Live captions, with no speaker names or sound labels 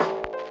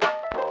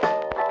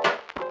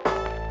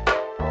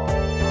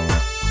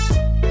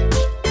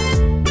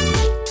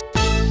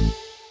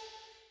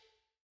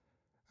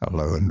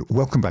Hello and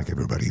welcome back,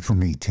 everybody, from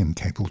me, Tim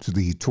Capel, to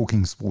the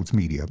Talking Sports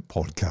Media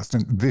podcast.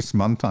 And this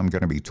month I'm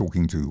going to be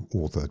talking to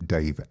author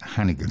Dave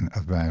Hannigan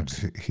about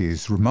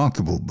his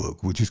remarkable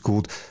book, which is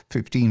called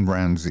 15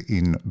 Rounds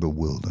in the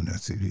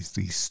Wilderness. It is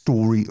the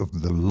story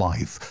of the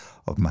life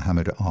of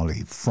Muhammad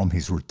Ali from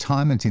his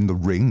retirement in the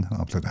ring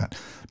after that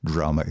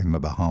drama in the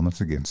Bahamas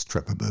against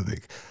Trevor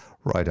Berbick,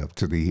 right up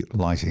to the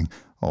lighting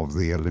of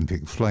the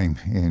Olympic flame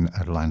in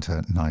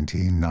Atlanta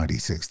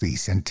 1996, the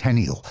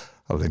centennial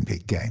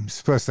Olympic Games.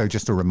 First, though,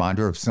 just a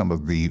reminder of some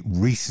of the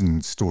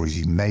recent stories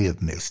you may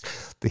have missed.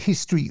 The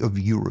history of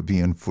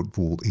European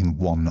football in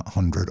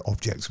 100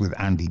 objects with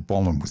Andy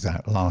Bollen was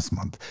out last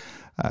month.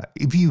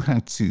 If you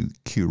had to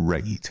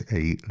curate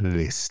a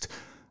list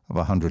of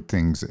 100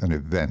 things and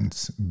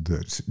events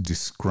that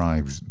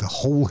describes the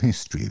whole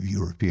history of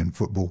European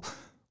football,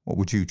 what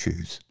would you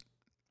choose?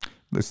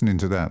 Listening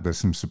to that, there's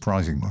some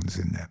surprising ones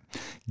in there.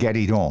 Get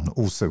It On,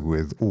 also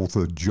with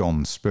author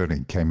John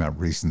Sperling, came out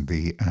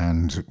recently,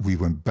 and we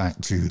went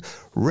back to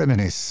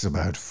reminisce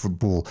about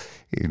football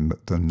in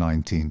the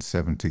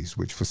 1970s,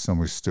 which for some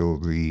was still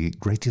the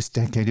greatest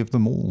decade of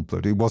them all.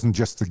 But it wasn't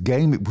just the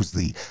game, it was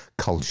the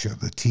culture,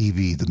 the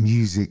TV, the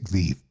music,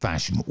 the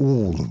fashion,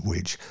 all of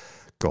which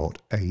got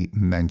a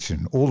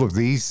mention. All of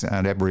these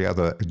and every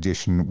other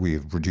edition we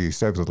have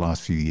produced over the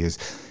last few years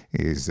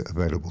is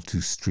available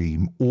to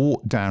stream or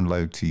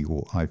download to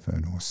your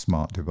iPhone or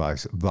smart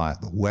device via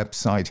the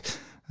website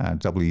at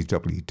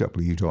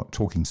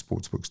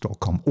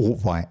www.talkingsportsbooks.com or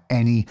via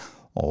any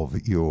of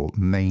your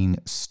main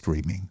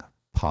streaming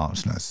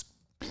partners.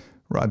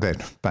 Right then,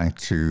 back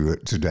to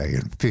today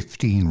and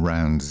 15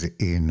 Rounds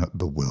in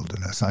the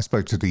Wilderness. I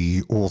spoke to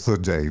the author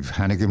Dave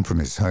Hannigan from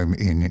his home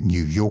in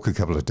New York a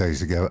couple of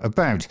days ago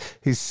about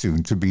his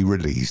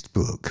soon-to-be-released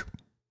book.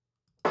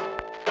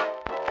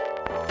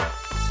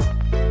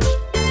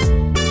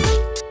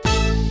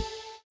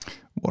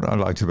 What I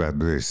liked about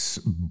this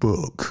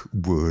book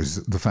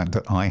was the fact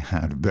that I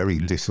had very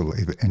little,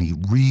 if any,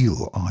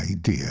 real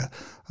idea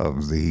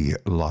of the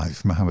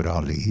life Muhammad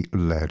Ali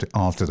led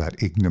after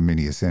that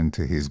ignominious end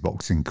to his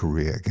boxing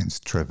career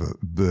against Trevor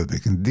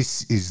Berbick. And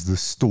this is the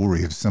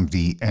story of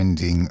somebody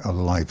ending a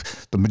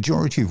life, the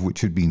majority of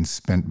which had been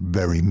spent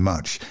very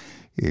much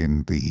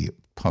in the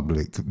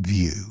public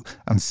view,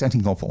 and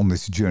setting off on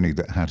this journey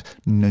that had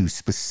no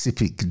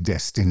specific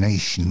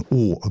destination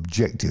or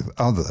objective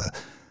other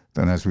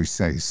than, as we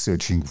say,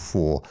 searching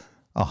for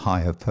a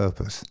higher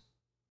purpose.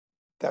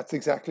 That's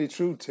exactly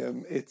true,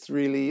 Tim. It's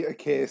really a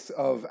case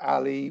of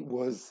Ali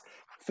was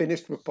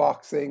finished with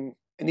boxing,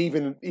 and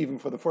even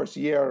for the first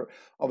year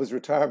of his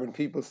retirement,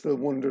 people still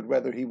wondered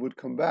whether he would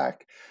come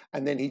back.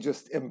 And then he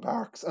just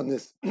embarks on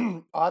this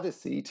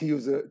odyssey, to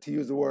use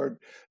a word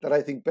that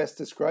I think best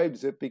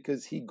describes it,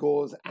 because he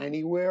goes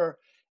anywhere,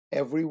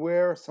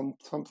 everywhere. Some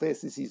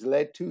places he's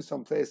led to,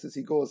 some places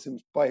he goes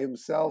by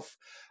himself.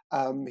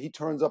 He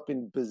turns up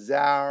in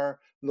bizarre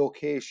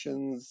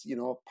locations,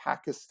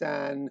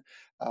 Pakistan,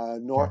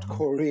 North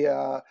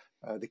Korea,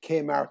 the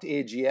Kmart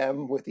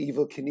AGM with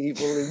Evel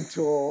Knievel in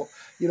tow,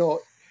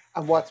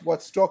 And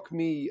what struck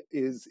me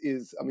is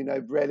I mean,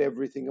 I've read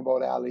everything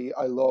about Ali.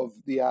 I love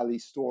the Ali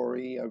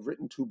story. I've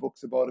written 2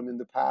 books about him in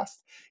the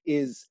past.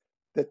 Is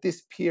that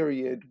this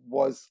period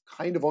was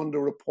kind of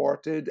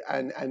underreported,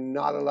 and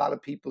not a lot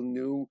of people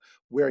knew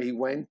where he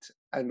went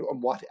and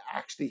what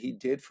actually he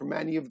did for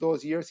many of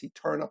those years. He'd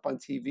turn up on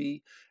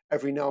TV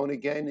every now and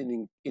again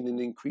in an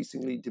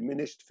increasingly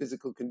diminished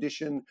physical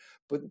condition,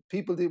 but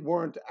people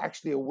weren't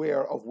actually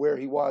aware of where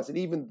he was. And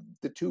even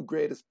the 2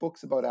 greatest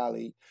books about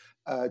Ali,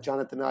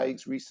 Jonathan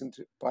Ive's recent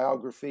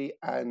biography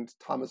and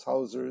Thomas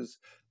Hauser's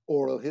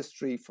oral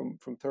history from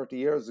 30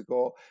 years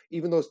ago,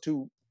 even those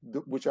 2,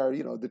 which are,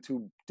 the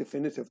 2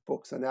 definitive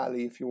books on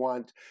Ali, if you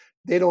want,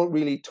 they don't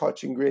really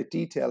touch in great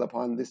detail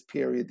upon this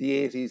period,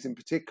 the 80s in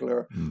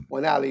particular,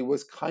 when Ali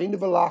was kind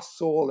of a lost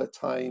soul at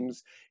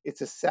times.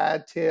 It's a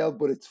sad tale,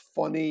 but it's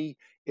funny,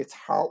 it's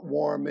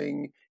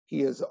heartwarming.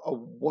 He is a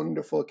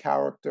wonderful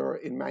character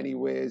in many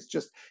ways.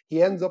 Just,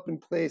 he ends up in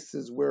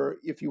places where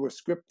if you were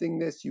scripting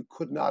this, you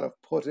could not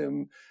have put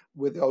him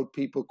without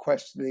people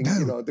questioning,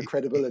 the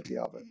credibility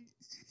of it.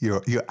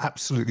 You're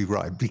absolutely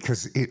right,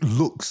 because it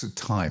looks at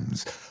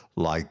times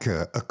like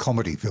a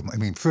comedy film. I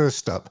mean,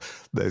 first up,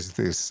 there's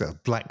this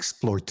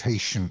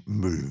blaxploitation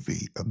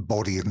movie,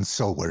 Body and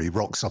Soul, where he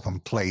rocks up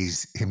and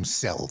plays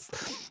himself,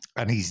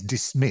 and he's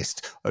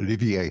dismissed.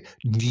 Olivier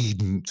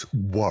needn't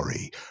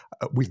worry.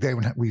 We've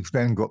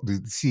then got the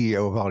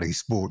CEO of Ali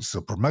Sports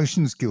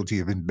Promotions, guilty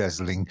of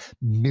embezzling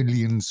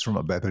millions from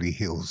a Beverly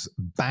Hills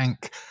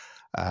bank.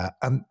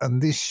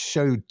 And this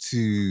served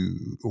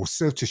to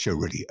show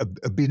really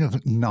a bit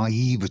of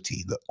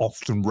naivety that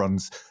often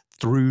runs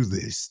through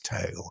this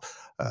tale.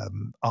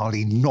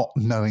 Ali not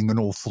knowing an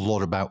awful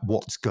lot about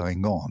what's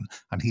going on,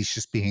 and he's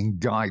just being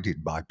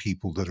guided by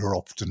people that are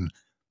often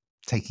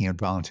taking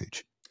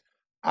advantage.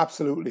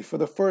 Absolutely. For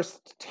the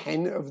first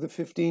 10 of the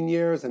 15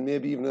 years, and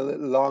maybe even a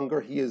little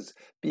longer, he is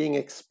being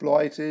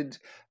exploited.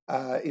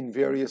 in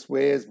various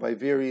ways by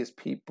various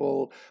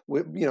people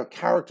with,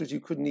 characters you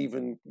couldn't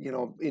even,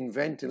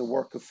 invent in a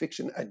work of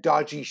fiction. A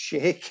dodgy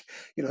sheikh,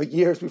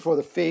 years before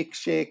the fake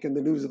sheikh in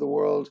the News of the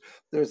World,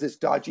 there's this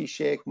dodgy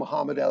sheikh,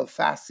 Mohammed El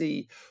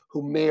Fassi,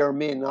 who may or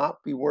may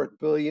not be worth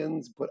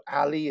billions, but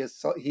he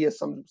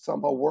has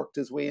somehow worked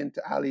his way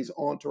into Ali's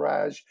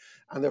entourage,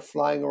 and they're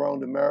flying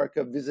around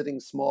America, visiting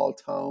small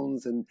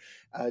towns and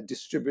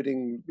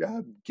distributing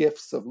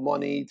gifts of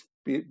money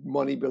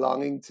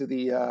belonging to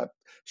the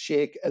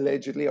sheikh,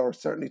 allegedly, or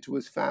certainly to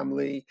his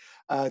family.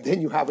 Then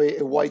you have a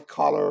white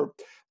collar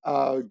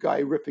guy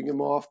ripping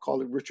him off,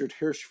 called Richard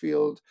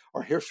Hirschfeld,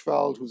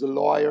 who's a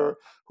lawyer,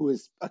 who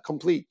is a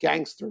complete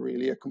gangster,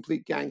 really, a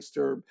complete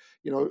gangster,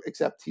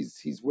 except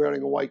he's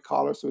wearing a white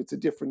collar, so it's a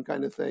different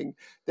kind of thing.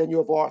 Then you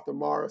have Arthur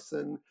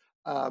Morrison,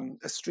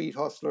 a street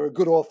hustler, a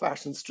good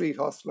old-fashioned street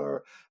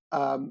hustler,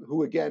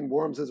 who again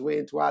worms his way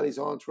into Ali's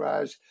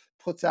entourage,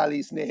 puts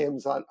Ali's name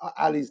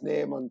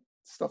on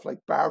stuff like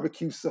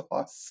barbecue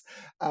sauce,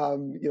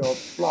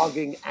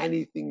 flogging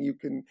anything you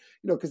can,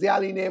 because the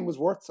Ali name was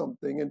worth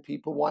something and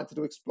people wanted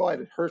to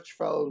exploit it.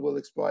 Hirschfeld will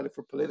exploit it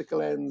for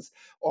political ends.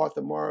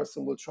 Arthur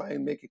Morrison will try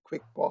and make a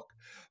quick buck.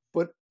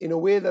 But in a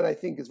way that I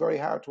think is very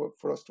hard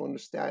for us to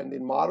understand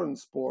in modern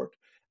sport,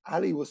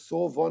 Ali was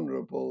so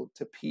vulnerable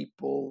to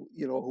people,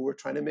 who were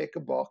trying to make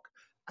a buck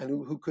and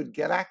who could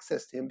get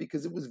access to him,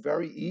 because it was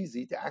very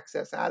easy to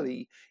access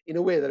Ali in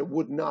a way that it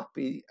would not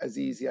be as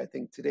easy, I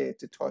think, today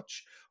to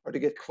touch or to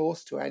get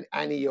close to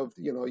any of,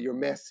 your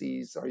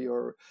Messis or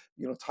your,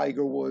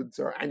 Tiger Woods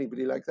or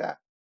anybody like that.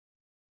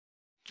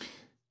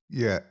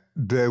 Yeah,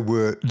 there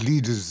were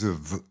leaders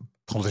of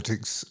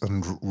politics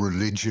and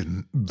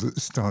religion that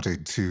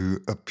started to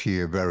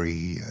appear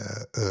very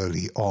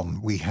early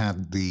on. We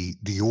had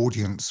the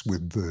audience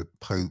with the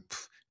Pope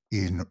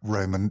in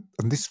Rome,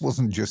 and this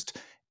wasn't just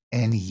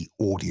any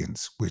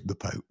audience with the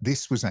Pope.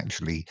 This was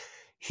actually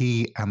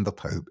he and the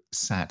Pope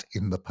sat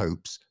in the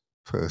Pope's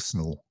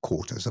personal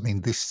quarters. I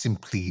mean, this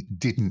simply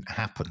didn't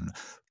happen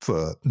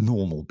for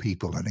normal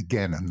people. And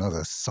again,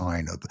 another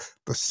sign of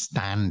the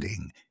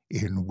standing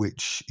in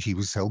which he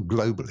was held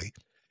globally.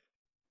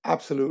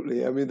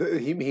 Absolutely. I mean,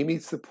 he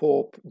meets the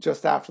Pope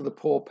just after the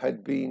Pope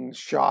had been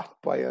shot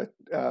by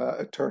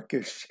a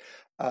Turkish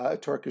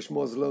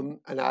Muslim,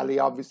 and Ali,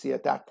 obviously,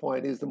 at that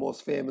point, is the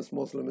most famous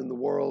Muslim in the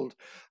world.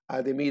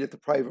 They meet at the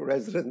private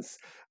residence,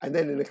 and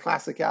then in a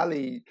classic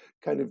Ali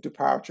kind of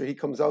departure, he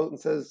comes out and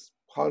says,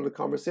 "How did the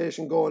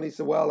conversation go?" And he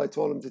said, "Well, I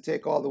told him to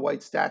take all the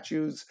white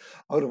statues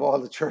out of all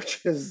the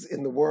churches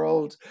in the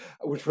world,"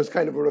 which was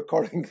kind of a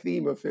recurring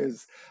theme of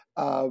his,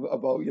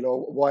 about,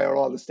 why are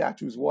all the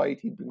statues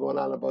white? He'd been going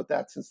on about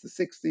that since the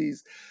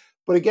 60s.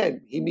 But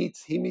again, he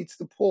meets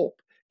the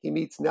Pope. He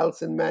meets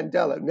Nelson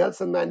Mandela.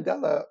 Nelson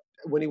Mandela,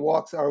 when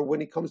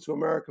he comes to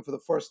America for the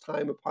first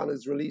time upon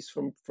his release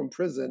from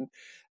prison,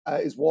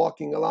 is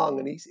walking along,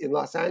 and he's in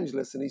Los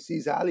Angeles, and he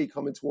sees Ali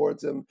coming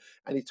towards him,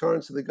 and he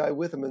turns to the guy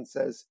with him and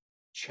says,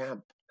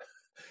 "Champ,"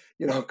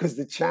 because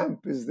the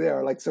champ is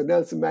there. Like, so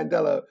Nelson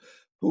Mandela,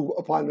 who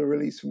upon the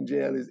release from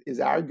jail is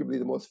arguably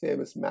the most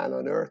famous man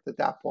on earth at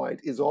that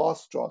point, is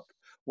awestruck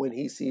when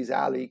he sees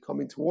Ali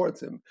coming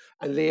towards him.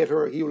 And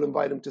later he will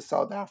invite him to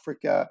South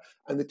Africa,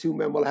 and the two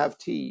men will have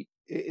tea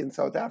in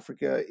South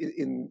Africa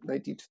in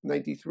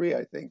 1993,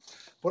 I think.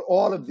 But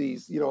all of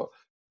these,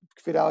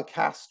 Fidel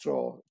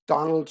Castro,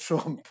 Donald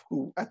Trump,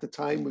 who at the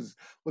time was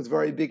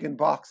very big in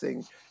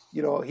boxing,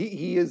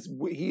 he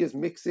is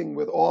mixing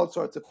with all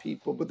sorts of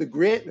people. But the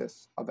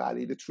greatness of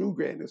Ali, the true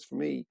greatness for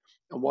me,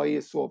 and why he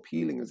is so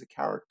appealing as a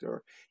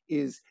character,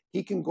 is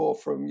he can go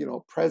from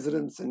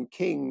presidents and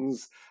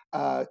kings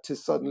to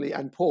suddenly,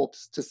 and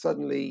popes, to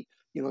suddenly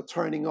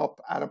turning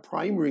up at a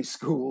primary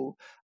school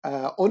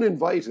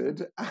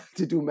uninvited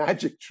to do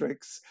magic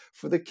tricks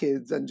for the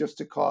kids and just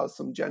to cause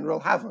some general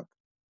havoc.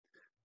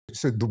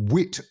 So the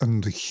wit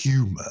and the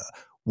humour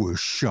were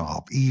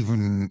sharp,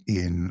 even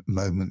in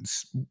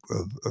moments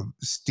of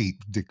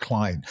steep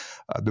decline.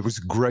 There was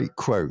a great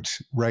quote.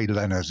 Ray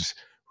Leonard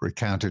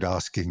recounted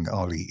asking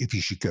Ali if he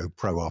should go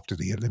pro after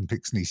the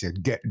Olympics, and he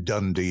said, "Get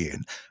Dundee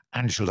in."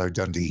 Angelo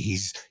Dundee,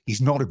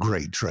 he's not a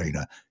great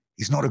trainer,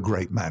 he's not a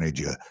great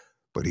manager,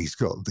 but he's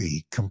got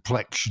the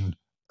complexion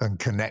and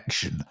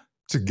connection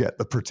to get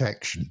the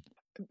protection.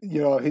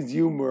 His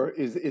humor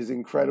is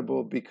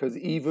incredible, because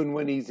even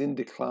when he's in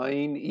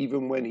decline,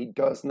 even when he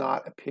does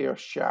not appear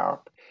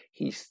sharp,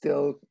 he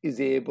still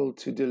is able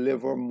to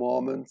deliver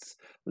moments,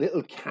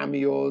 little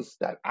cameos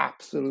that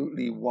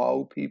absolutely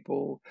wow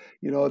people.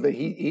 That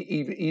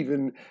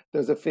even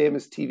there's a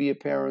famous TV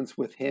appearance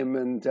with him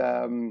and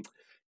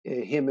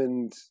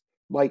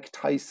Mike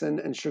Tyson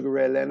and Sugar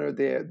Ray Leonard.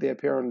 They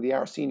appear on the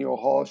Arsenio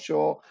Hall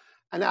show.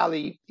 And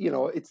Ali,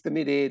 it's the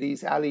mid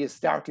 80s. Ali is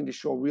starting to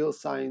show real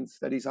signs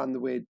that he's on the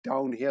way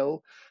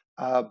downhill.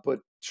 But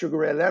Sugar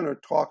Ray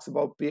Leonard talks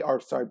about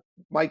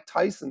Mike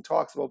Tyson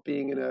talks about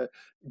being in a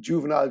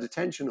juvenile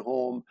detention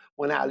home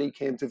when Ali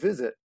came to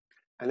visit.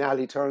 And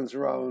Ali turns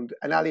around,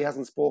 and Ali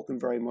hasn't spoken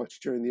very much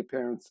during the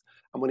appearance.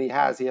 And when he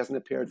hasn't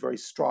appeared very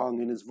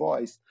strong in his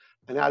voice.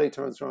 And Ali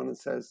turns around and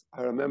says,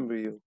 "I remember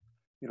you.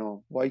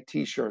 white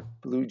t-shirt,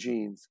 blue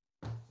jeans.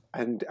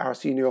 And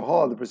Arsenio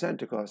Hall, the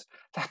presenter, goes,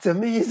 "That's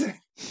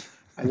amazing."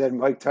 And then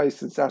Mike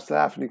Tyson starts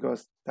laughing. He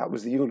goes, "That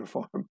was the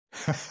uniform.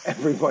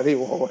 Everybody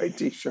wore a white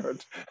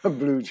t-shirt and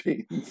blue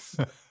jeans."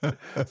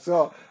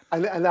 So,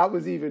 and that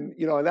was even,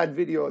 and that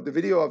video, the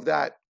video of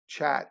that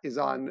chat is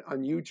on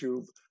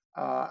YouTube.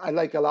 I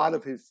like a lot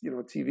of his,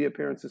 TV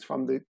appearances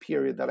from the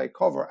period that I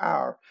cover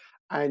are,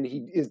 and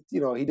he is,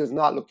 he does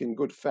not look in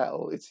good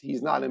fell.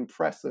 He's not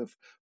impressive,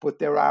 but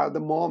there are the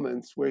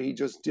moments where he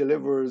just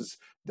delivers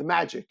the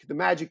magic. The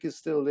magic is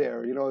still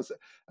there. As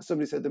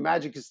somebody said, the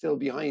magic is still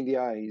behind the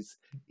eyes.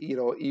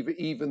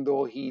 Even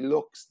though he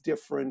looks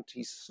different,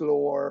 he's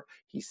slower,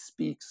 he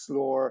speaks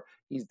slower,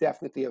 he's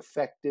definitely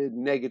affected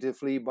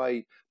negatively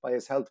by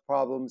his health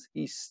problems.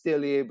 He's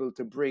still able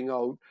to bring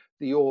out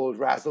the old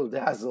razzle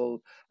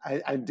dazzle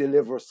and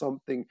deliver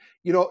something.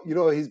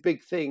 His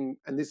big thing,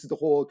 and this is the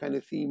whole kind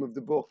of theme of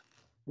the book.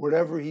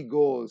 Wherever he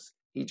goes,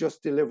 he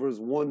just delivers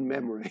one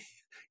memory.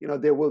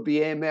 There will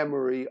be a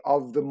memory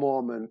of the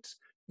moment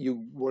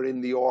you were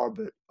in the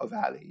orbit of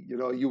Ali.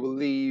 You will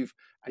leave,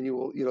 and you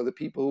will, the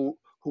people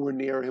who were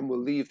near him will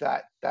leave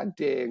that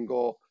day and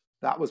go,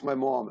 "That was my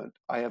moment.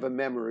 I have a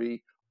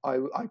memory.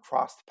 I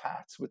crossed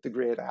paths with the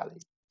great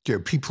Ali."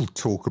 People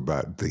talk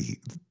about the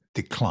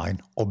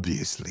decline,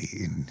 obviously,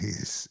 in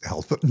his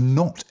health, but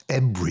not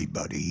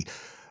everybody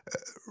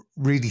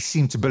really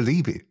seemed to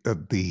believe it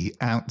at the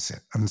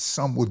outset. And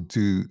some would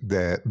do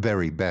their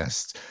very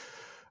best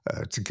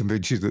to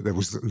convince you that there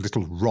was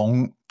little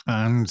wrong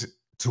and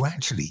to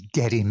actually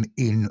get him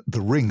in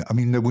the ring. I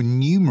mean, there were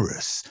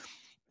numerous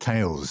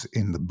tales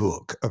in the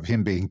book of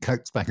him being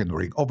coaxed back in the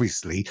ring,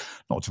 obviously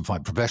not to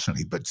fight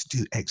professionally, but to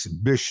do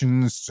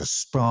exhibitions, to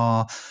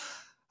spar.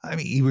 I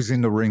mean, he was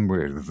in the ring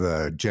with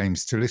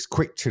James Tillis,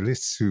 Quick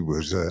Tillis, who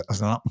was an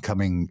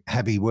up-and-coming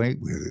heavyweight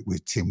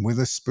with Tim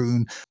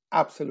Witherspoon.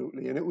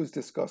 Absolutely. And it was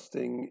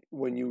disgusting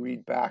when you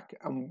read back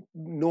and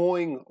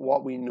knowing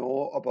what we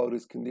know about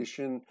his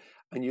condition,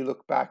 and you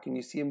look back and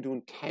you see him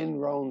doing 10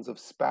 rounds of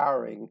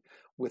sparring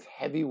with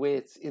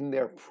heavyweights in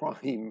their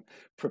prime,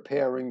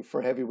 preparing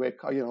for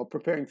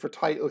preparing for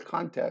title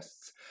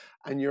contests.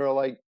 And you're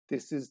like,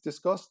 this is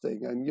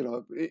disgusting. And,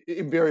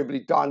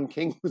 invariably Don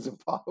King was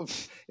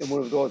involved in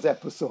one of those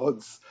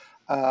episodes.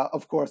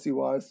 Of course he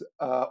was,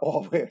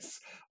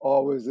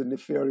 always a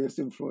nefarious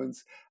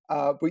influence.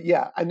 But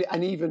yeah,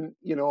 and even,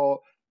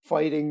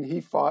 fighting, he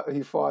fought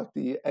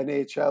the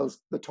NHL's,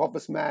 the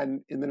toughest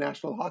man in the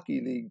National Hockey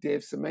League,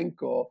 Dave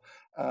Semenko,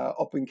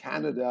 up in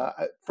Canada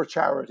for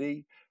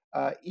charity.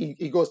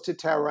 He goes to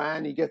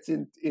Tehran. He gets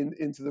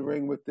into the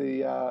ring with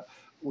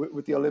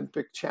the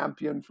Olympic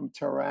champion from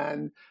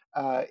Tehran,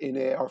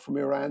 from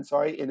Iran,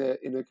 sorry, in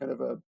a kind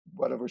of a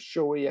whatever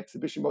showy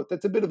exhibition boat.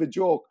 That's a bit of a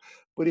joke,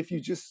 but if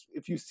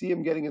you see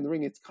him getting in the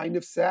ring, it's kind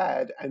of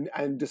sad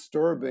and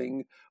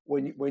disturbing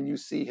when you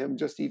see him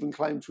just even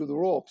climb through the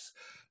ropes.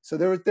 So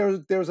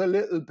there's a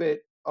little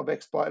bit of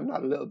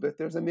not a little bit,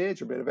 there's a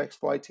major bit of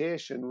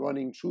exploitation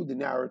running through the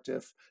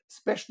narrative,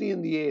 especially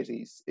in the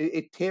 80s.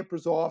 It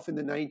tapers off in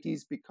the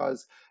 90s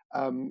because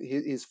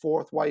his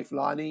fourth wife,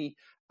 Lonnie,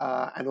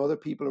 and other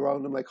people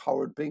around him, like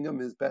Howard Bingham,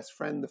 his best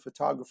friend, the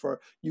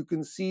photographer, you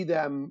can see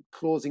them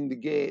closing the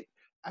gate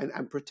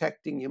and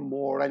protecting him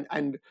more,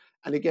 and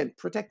again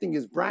protecting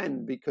his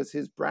brand, because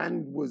his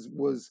brand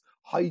was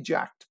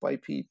hijacked by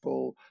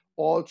people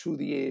all through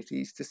the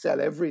 80s to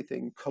sell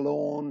everything: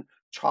 cologne,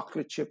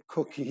 chocolate chip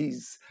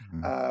cookies,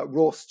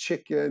 roast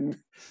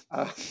chicken,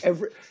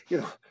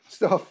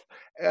 stuff,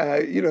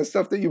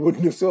 stuff that you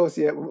wouldn't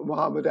associate with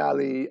Muhammad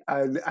Ali,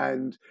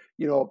 and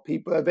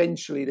people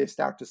eventually they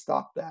start to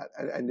stop that,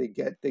 and they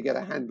get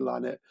a handle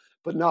on it,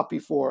 but not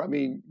before. I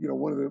mean,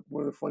 one of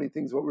the funny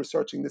things about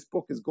researching this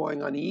book is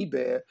going on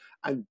eBay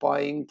and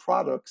buying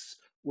products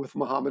with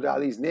Muhammad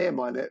Ali's name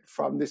on it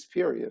from this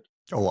period.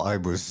 Oh, I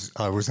was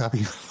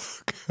having a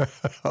look.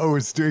 I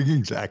was doing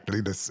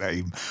exactly the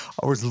same.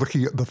 I was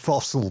looking at the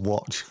fossil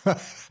watch.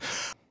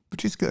 But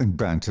just going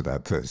back to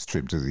that first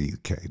trip to the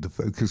UK, the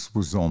focus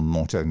was on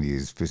not only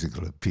his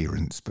physical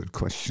appearance, but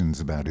questions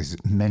about his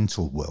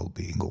mental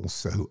well-being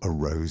also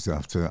arose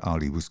after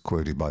Ali was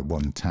quoted by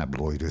one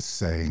tabloid as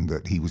saying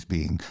that he was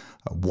being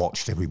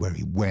watched everywhere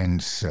he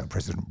went.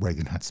 President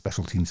Reagan had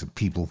special teams of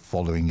people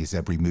following his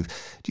every move.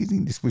 Do you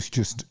think this was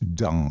just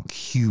dark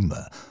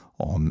humour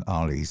on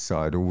Ali's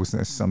side, or was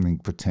there something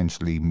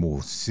potentially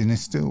more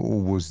sinister,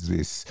 or was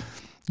this,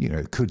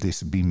 could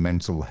this be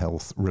mental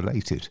health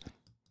related?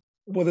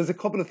 Well, there's a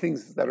couple of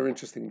things that are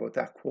interesting about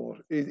that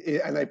quote,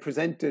 and I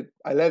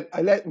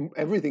let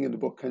everything in the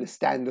book kind of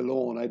stand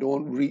alone. I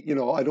don't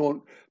I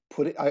don't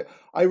put it.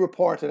 I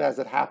report it as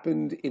it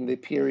happened in the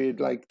period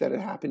like that. It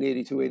happened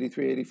 82,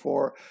 83,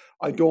 84.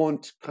 I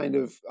don't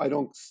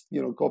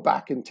go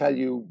back and tell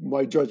you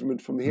my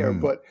judgment from here.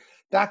 But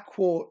that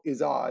quote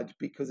is odd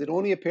because it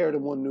only appeared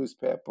in one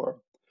newspaper.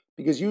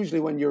 Because usually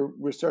when you're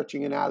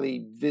researching an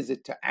Ali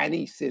visit to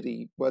any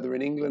city, whether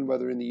in England,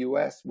 whether in the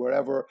US,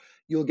 wherever,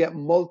 you'll get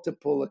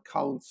multiple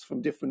accounts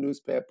from different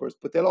newspapers,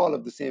 but they'll all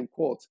have the same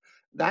quotes.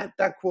 That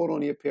quote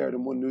only appeared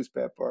in one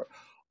newspaper.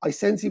 I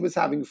sense he was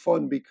having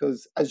fun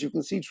because, as you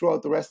can see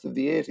throughout the rest of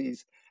the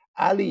 80s,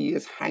 Ali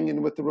is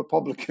hanging with the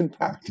Republican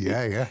Party.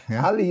 Yeah.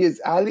 Ali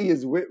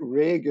is with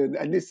Reagan,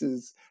 and this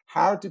is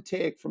hard to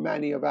take for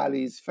many of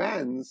Ali's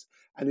fans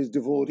and his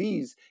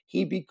devotees.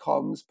 He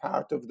becomes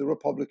part of the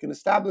Republican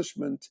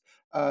establishment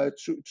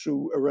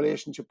through a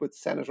relationship with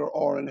Senator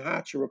Orrin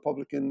Hatch, a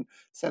Republican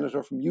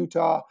senator from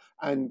Utah.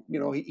 And,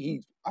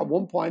 he at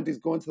one point is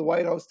going to the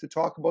White House to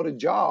talk about a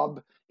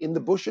job in the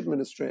Bush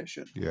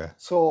administration. Yeah.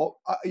 So,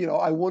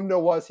 I wonder,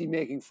 was he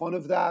making fun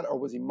of that or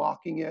was he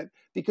mocking it?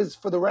 Because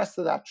for the rest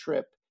of that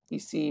trip, he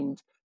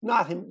seemed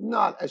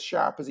not as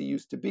sharp as he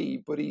used to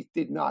be, but he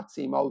did not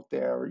seem out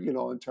there,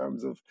 in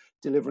terms of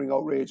delivering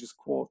outrageous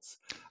quotes.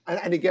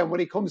 And again, when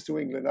he comes to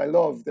England, I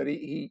love that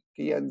he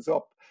ends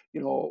up,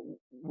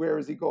 where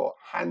does he go?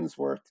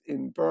 Handsworth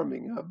in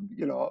Birmingham,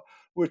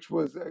 which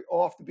was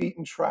off the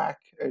beaten track,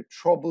 a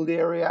troubled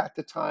area at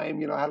the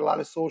time, had a lot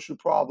of social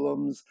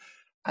problems.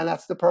 And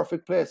that's the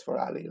perfect place for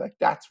Ali. Like,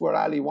 that's where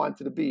Ali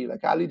wanted to be.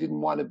 Like, Ali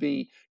didn't want to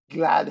be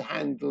glad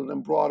handled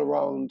and brought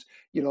around,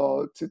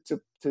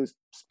 to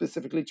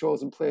specifically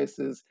chosen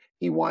places.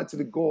 He wanted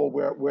to go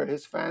where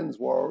his fans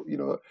were.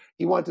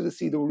 He wanted to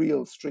see the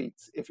real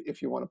streets,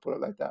 if you want to put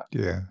it like that.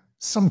 Yeah.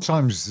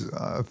 Sometimes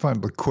I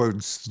find the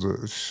quotes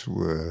that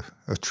were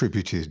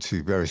attributed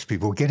to various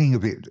people getting a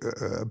bit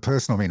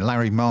personal. I mean,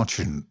 Larry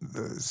Marchant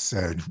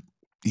said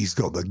he's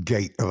got the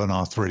gait of an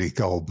arthritic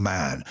old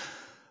man.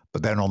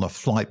 But then on a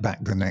flight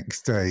back the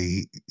next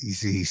day, he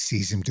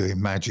sees him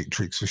doing magic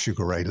tricks for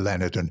Sugar Ray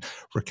Leonard and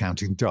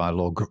recounting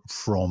dialogue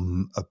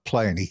from a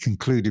play. And he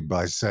concluded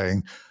by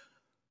saying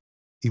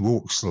he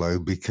walks slow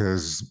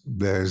because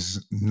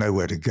there's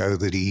nowhere to go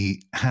that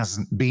he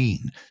hasn't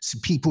been. So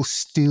people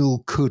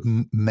still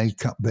couldn't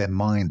make up their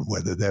mind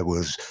whether there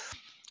was,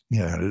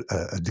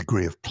 a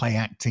degree of play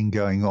acting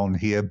going on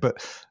here.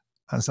 But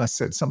as I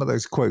said, some of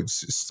those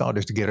quotes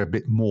started to get a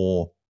bit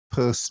more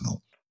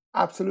personal.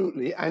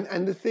 Absolutely,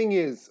 and the thing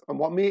is, and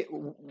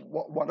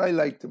what I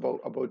liked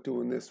about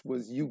doing this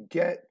was you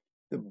get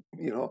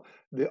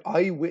the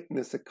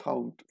eyewitness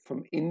account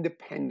from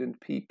independent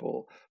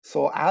people.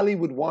 So Ali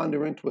would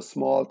wander into a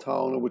small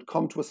town or would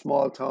come to a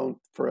small town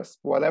for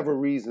whatever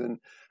reason,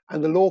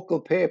 and the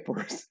local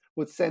papers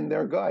would send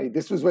their guy.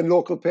 This was when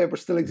local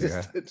papers still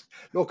existed.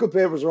 Yeah. Local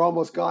papers are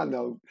almost gone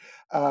now.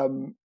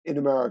 In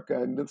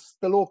America, and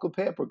the local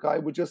paper guy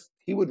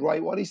he would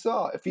write what he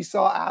saw. If he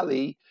saw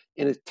Ali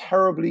in a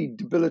terribly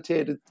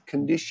debilitated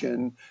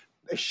condition,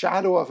 a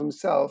shadow of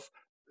himself,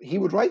 he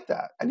would write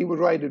that, and he would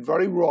write it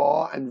very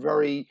raw and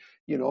very,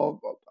 I don't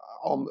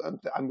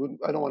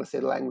want to say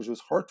the language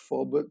was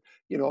hurtful, but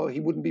he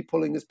wouldn't be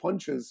pulling his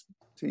punches,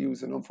 to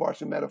use an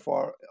unfortunate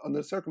metaphor, under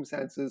the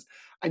circumstances,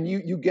 and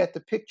you get the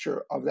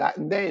picture of that,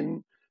 and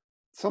then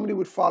somebody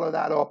would follow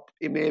that up,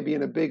 it may be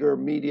in a bigger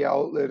media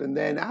outlet, and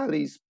then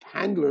Ali's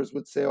handlers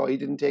would say, "Oh, he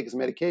didn't take his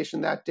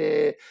medication that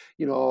day.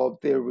 He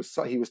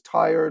was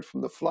tired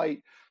from the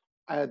flight."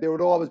 There would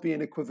always be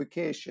an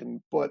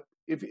equivocation, but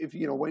if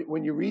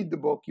when you read the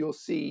book, you'll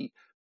see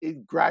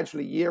it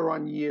gradually, year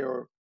on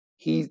year,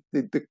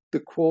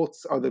 the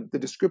quotes or the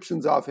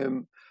descriptions of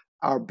him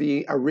are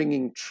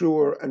ringing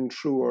truer and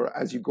truer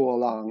as you go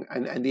along,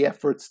 and the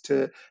efforts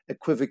to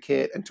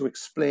equivocate and to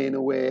explain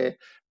away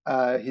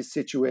his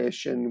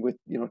situation with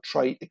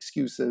trite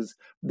excuses,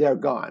 they're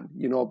gone,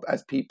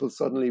 as people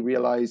suddenly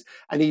realize,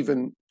 and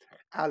even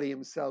Ali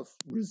himself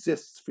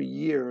resists for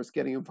years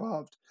getting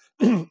involved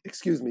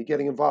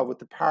getting involved with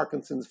the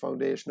Parkinson's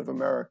Foundation of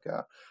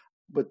America.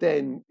 But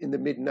then in the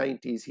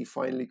mid-90s, he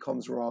finally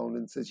comes around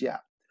and says, yeah,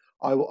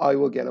 I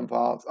will get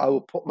involved. I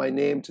will put my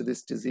name to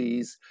this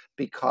disease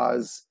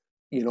because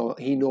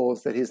he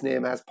knows that his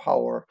name has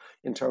power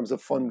in terms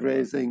of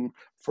fundraising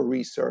for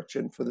research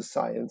and for the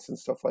science and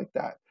stuff like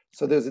that.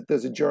 So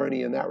there's a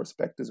journey in that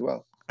respect as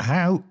well.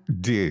 How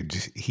did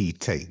he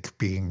take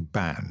being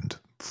banned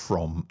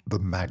from the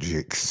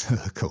magic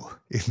circle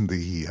in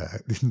the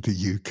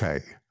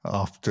UK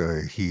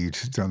after he'd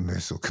done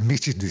this or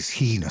committed this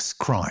heinous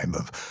crime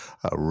of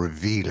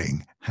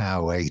revealing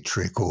how a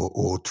trick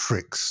or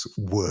tricks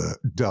were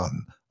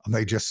done? And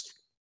they just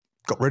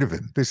got rid of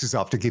him. This is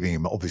after giving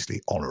him,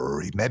 obviously,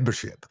 honorary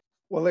membership.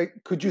 Well,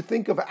 could you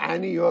think of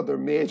any other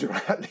major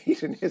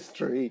athlete in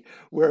history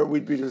where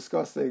we'd be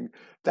discussing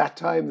that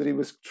time that he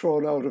was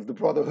thrown out of the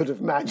Brotherhood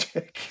of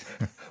Magic,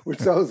 which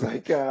sounds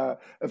like a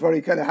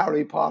very kind of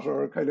Harry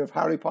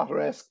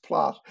Potter-esque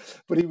plot.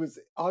 But he was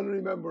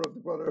honorary member of the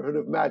Brotherhood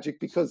of Magic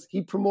because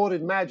he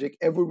promoted magic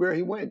everywhere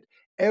he went.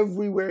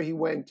 Everywhere he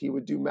went, he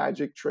would do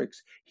magic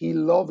tricks. He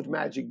loved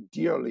magic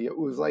dearly. It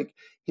was like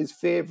his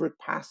favorite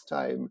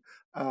pastime,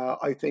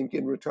 I think,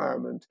 in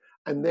retirement.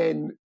 And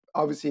then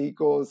obviously he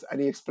goes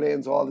and he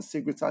explains all the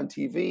secrets on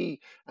TV,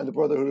 and the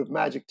Brotherhood of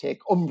Magic take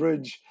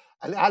umbrage.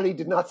 And Ali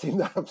did not seem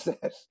that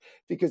upset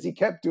because he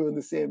kept doing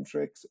the same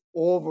tricks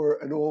over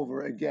and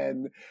over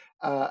again.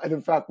 And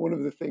in fact, one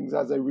of the things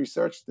as I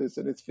researched this,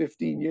 and it's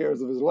 15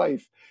 years of his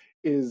life,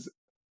 is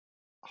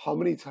how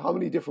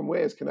many different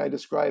ways can I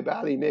describe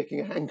Ali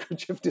making a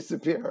handkerchief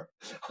disappear?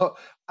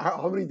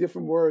 How many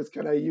different words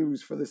can I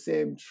use for the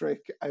same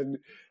trick? And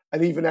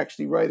even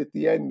actually right at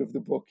the end of the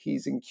book,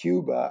 he's in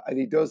Cuba and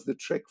he does the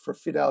trick for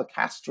Fidel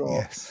Castro,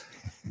 Yes.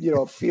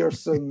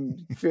 Fearsome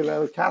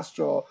Fidel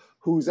Castro,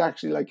 who's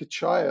actually like a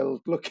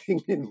child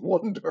looking in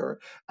wonder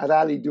at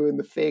Ali doing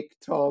the fake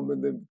thumb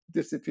and the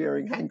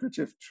disappearing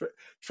handkerchief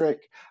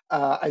trick.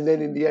 And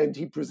then in the end,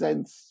 he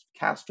presents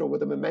Castro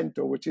with a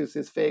memento, which is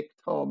his fake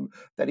thumb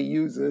that he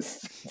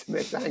uses to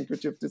make the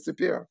handkerchief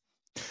disappear.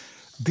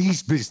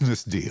 These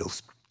business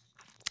deals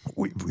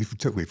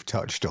we've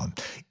touched on.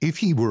 If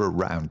he were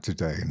around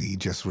today and he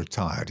just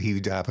retired,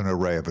 he'd have an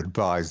array of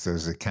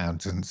advisors,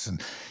 accountants,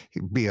 and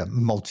he'd be a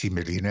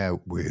multimillionaire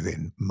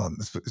within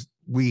months. But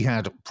we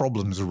had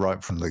problems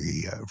right from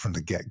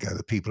the get-go.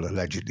 The people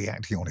allegedly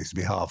acting on his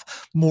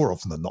behalf, more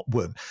often than not,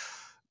 weren't.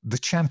 The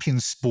Champion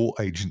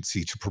Sport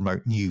Agency to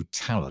promote new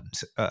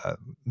talent.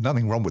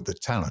 Nothing wrong with the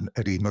talent.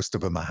 Eddie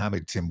Mustafa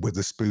Mohammed, Tim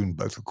Witherspoon,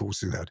 both, of course,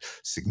 who had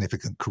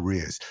significant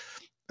careers.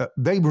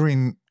 They were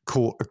in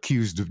court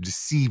accused of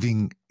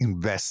deceiving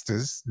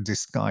investors,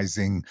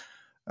 disguising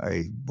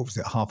a,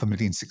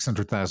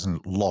 $500,600,000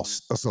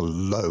 loss as a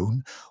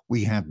loan.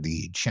 We had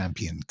the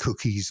Champion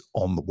cookies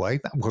on the way.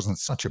 That wasn't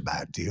such a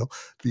bad deal.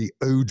 The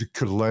Eau de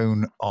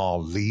Cologne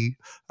Ali,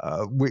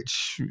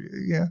 which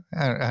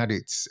had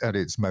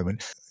its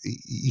moment.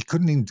 He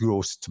couldn't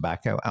endorse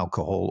tobacco,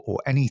 alcohol, or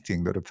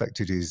anything that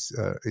affected his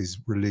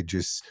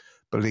religious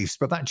beliefs.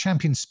 But that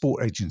Champion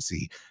Sport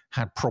Agency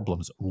had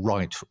problems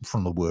right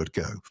from the word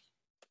go.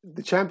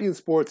 The Champion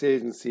Sports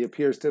Agency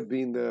appears to have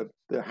been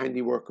the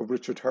handiwork of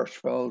Richard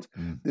Hirschfeld,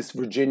 this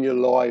Virginia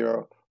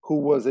lawyer who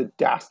was a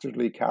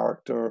dastardly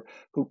character,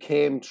 who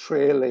came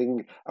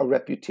trailing a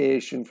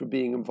reputation for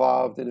being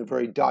involved in a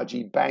very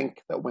dodgy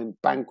bank that went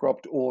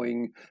bankrupt,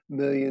 owing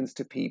millions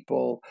to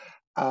people.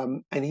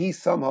 And he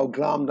somehow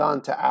glommed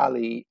onto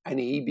Ali, and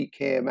he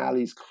became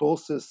Ali's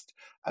closest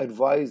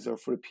advisor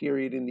for a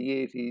period in the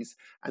 80s.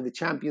 And the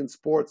Champion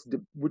Sports,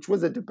 which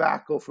was a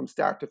debacle from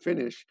start to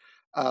finish,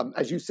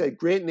 as you said,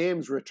 great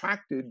names were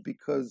attracted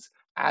because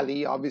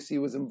Ali obviously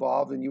was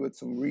involved and you had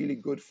some really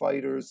good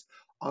fighters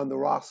on the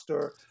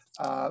roster.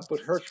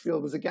 But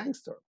Hirschfeld was a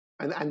gangster.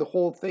 And the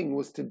whole thing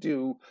was to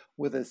do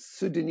with a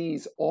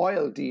Sudanese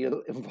oil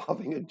deal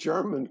involving a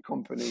German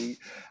company.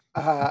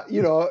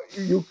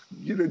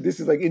 This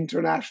is like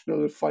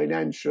international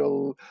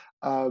financial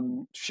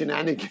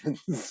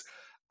shenanigans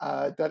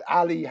that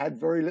Ali had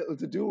very little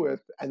to do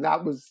with. And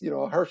that was,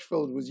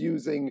 Hirschfeld was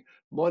using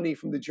money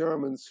from the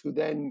Germans, who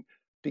then,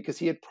 because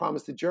he had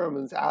promised the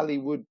Germans, Ali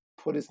would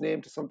put his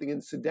name to something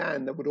in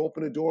Sudan that would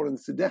open a door in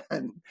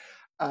Sudan.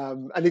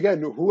 And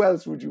again, who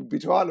else would you be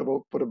talking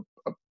about but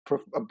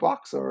a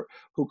boxer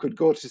who could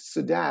go to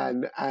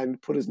Sudan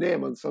and put his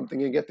name on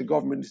something and get the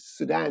government of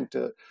Sudan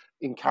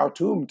in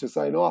Khartoum to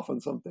sign off on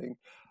something?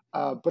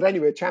 But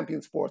anyway,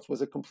 Champion Sports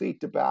was a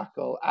complete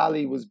debacle.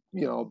 Ali was,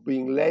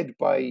 being led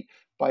by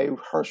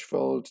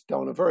Hirschfeld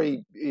down a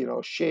very,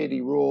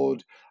 shady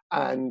road,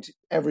 and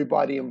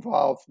everybody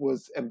involved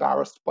was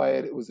embarrassed by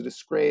it. It was a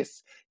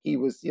disgrace. He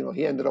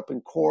ended up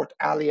in court.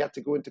 Ali had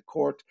to go into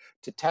court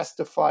to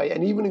testify.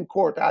 And even in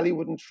court, Ali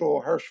wouldn't throw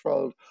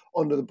Hirschfeld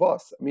under the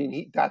bus. I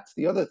mean, that's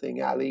the other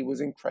thing. Ali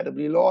was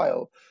incredibly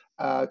loyal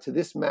to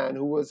this man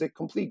who was a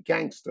complete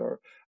gangster,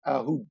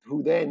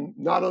 who then,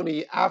 not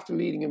only after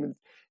leading him,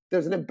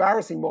 there's an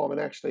embarrassing moment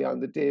actually on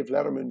the Dave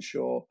Letterman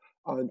show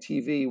on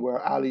TV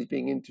where Ali's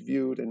being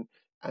interviewed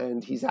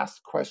and he's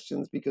asked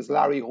questions because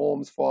Larry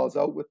Holmes falls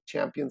out with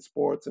Champion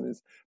Sports and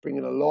is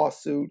bringing a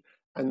lawsuit.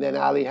 And then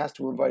Ali has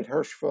to invite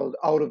Hirschfeld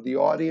out of the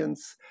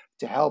audience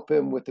to help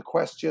him with the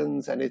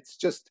questions. And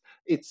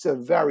it's a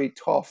very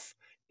tough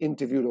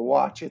interview to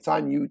watch. It's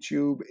on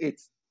YouTube.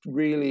 It's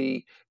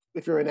really,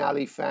 if you're an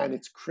Ali fan,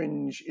 it's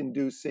cringe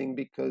inducing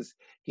because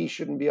he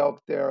shouldn't be out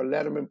there.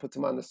 Letterman puts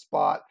him on the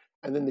spot.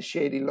 And then the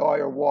shady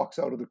lawyer walks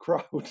out of the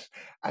crowd.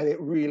 And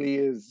it really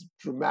is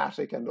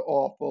dramatic and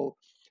awful.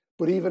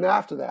 But even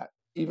after that,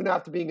 even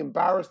after being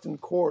embarrassed in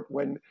court,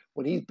 when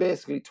he's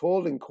basically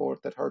told in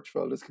court that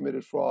Hirschfeld has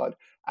committed fraud,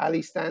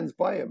 Ali stands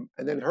by him.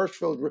 And then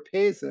Hirschfeld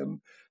repays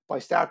him by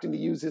starting to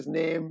use his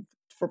name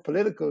for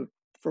political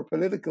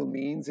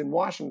means in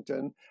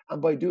Washington,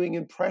 and by doing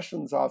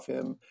impressions of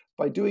him,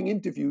 by doing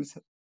interviews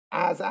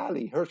as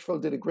Ali.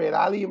 Hirschfeld did a great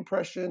Ali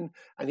impression,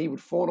 and he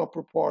would phone up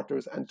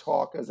reporters and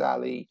talk as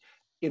Ali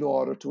in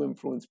order to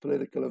influence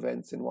political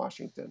events in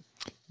Washington.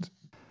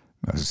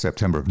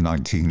 September of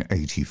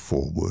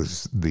 1984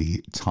 was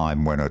the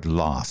time when at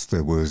last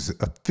there was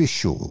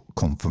official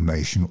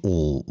confirmation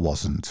all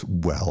wasn't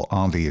well.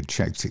 Ali had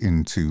checked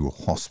into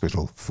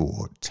hospital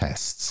for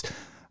tests,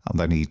 and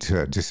then he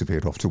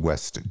disappeared off to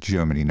West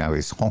Germany. Now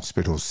his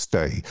hospital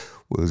stay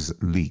was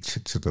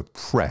leaked to the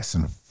press,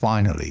 and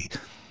finally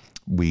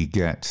we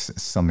get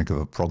something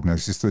of a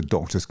prognosis. The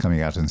doctors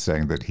coming out and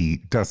saying that he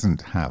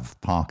doesn't have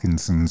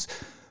Parkinson's,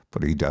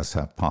 but he does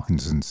have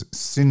Parkinson's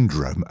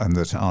syndrome, and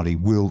that Ali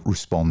will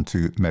respond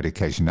to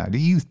medication. Now, do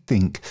you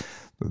think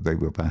that they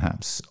were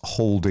perhaps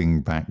holding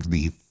back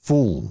the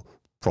full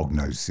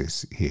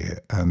prognosis here,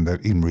 and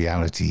that in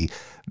reality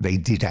they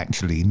did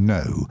actually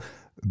know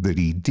that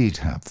he did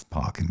have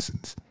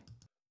Parkinson's.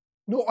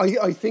 No,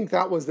 I think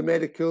that was the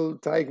medical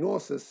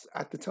diagnosis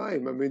at the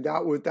time. I mean,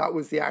 that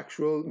was the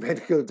actual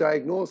medical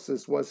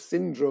diagnosis, was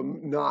syndrome,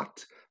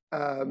 not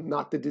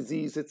the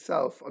disease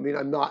itself. I mean,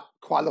 I'm not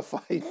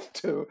qualified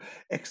to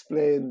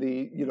explain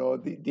the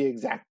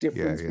exact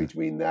difference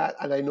between that,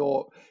 and I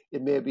know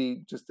it may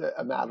be just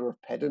a matter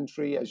of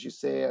pedantry, as you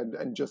say,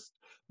 and just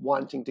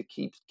wanting to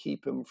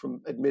keep him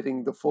from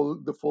admitting the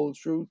full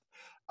truth.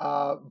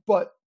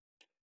 But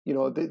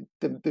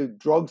the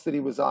drugs that he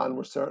was on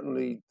were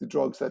certainly the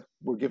drugs that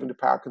were given to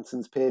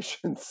Parkinson's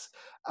patients.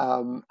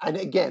 And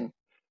again,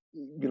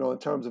 in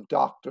terms of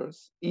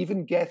doctors,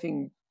 even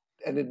getting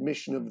an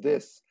admission of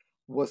this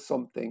was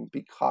something,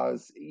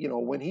 because,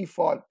 when he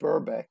fought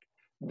Birbeck,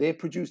 they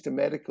produced a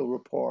medical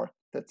report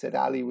that said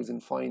Ali was in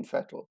fine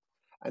fettle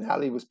and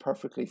Ali was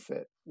perfectly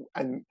fit.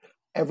 And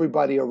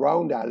everybody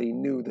around Ali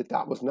knew that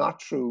that was not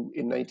true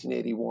in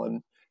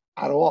 1981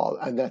 at all,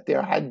 and that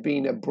there had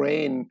been a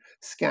brain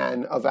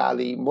scan of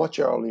Ali much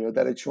earlier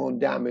that had shown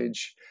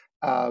damage,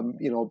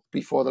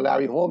 before the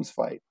Larry Holmes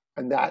fight.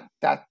 And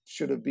that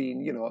should have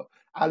been,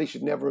 Ali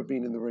should never have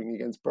been in the ring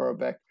against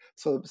Birbeck.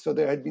 So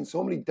there had been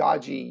so many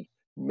dodgy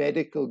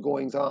medical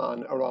goings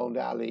on around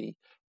Ali,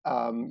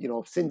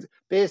 since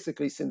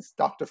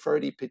Dr.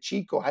 Ferdy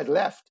Pacheco had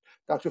left.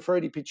 Dr.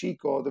 Ferdy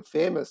Pacheco, the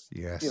famous,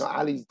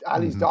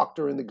 Ali's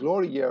doctor in the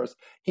glory years,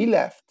 he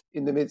left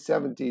in the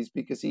mid-70s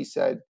because he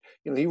said,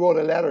 he wrote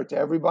a letter to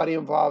everybody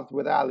involved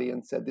with Ali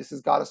and said, this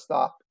has got to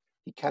stop.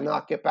 He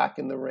cannot get back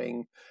in the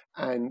ring.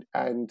 And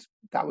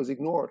that was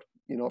ignored.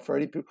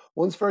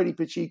 Once Ferdy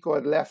Pacheco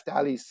had left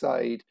Ali's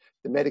side,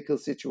 the medical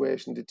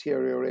situation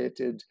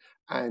deteriorated,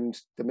 and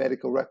the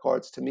medical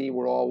records, to me,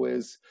 were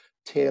always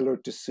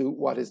tailored to suit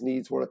what his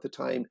needs were at the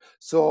time.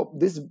 So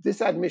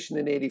this admission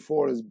in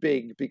 84 is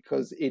big,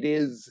 because it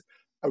is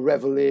a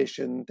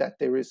revelation that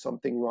there is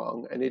something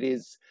wrong, and it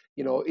is,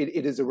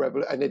 it is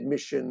an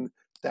admission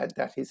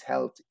that his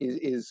health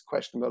is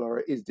questionable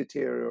or is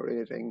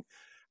deteriorating.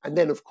 And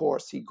then, of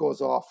course, he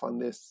goes off on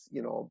this,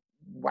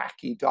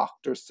 wacky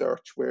doctor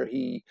search where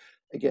he,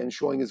 again,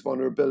 showing his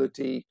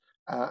vulnerability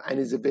and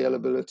his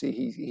availability.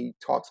 He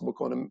talks about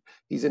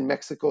he's in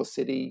Mexico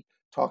City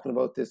talking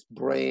about this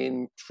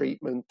brain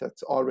treatment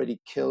that's already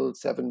killed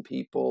 7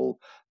 people,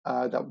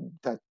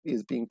 that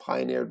is being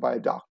pioneered by a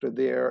doctor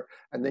there.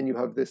 And then you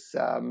have this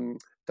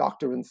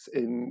doctor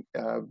in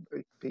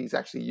he's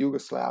actually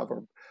Yugoslav,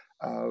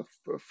 or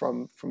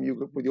from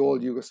the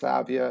old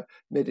Yugoslavia,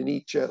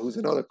 Medenice, who's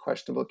another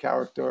questionable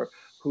character,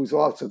 who's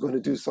also going to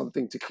do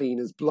something to clean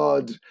his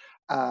blood,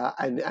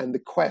 and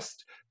the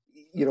quest.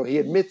 He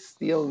admits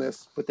the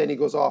illness, but then he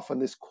goes off on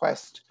this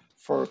quest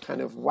for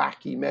kind of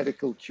wacky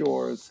medical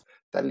cures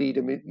that lead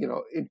him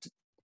into.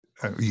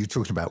 You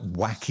talked about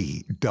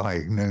wacky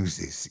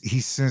diagnosis. He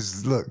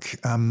says, look,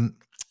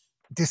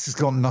 this has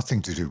got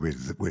nothing to do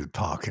with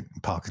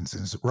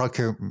Parkinson's.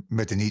 Rajko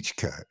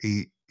Medenička,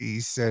 he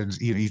said,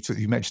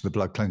 you mentioned the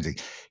blood cleansing.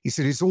 He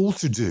said it's all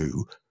to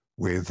do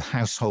with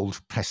household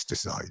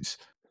pesticides.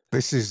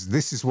 This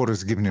is what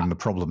has given him the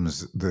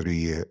problems that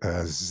he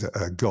has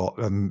got.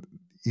 And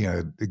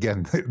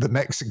again, the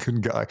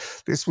Mexican guy,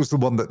 this was the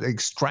one that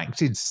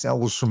extracted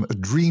cells from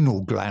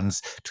adrenal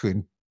glands to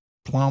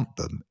implant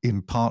them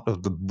in part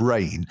of the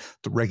brain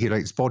that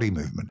regulates body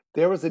movement.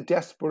 There was a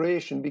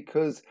desperation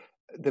because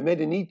the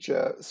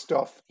Medenice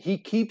stuff, he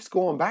keeps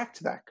going back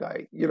to that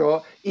guy.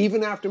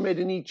 Even after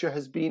Medenice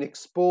has been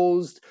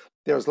exposed,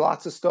 there's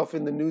lots of stuff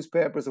in the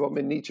newspapers about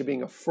Medenice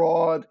being a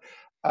fraud.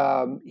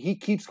 He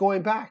keeps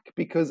going back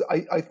because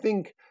I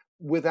think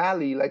with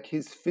Ali, like,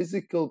 his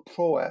physical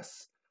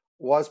prowess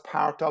was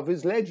part of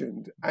his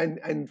legend.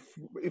 And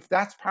if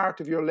that's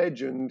part of your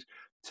legend,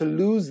 to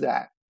lose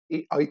that,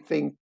 I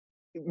think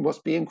it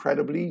must be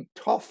incredibly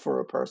tough for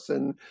a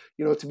person,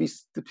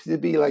 to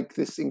be like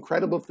this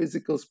incredible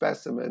physical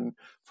specimen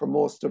for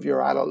most of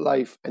your adult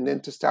life, and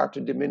then to start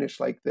to diminish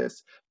like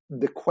this.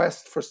 The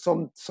quest for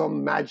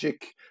some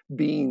magic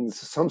beans,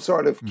 some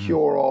sort of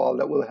cure-all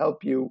that will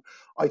help you.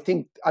 I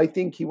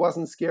think he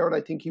wasn't scared.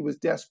 I think he was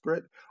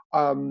desperate.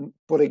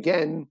 But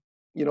again,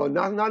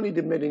 not only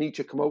did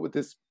Medenice come out with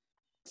this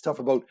stuff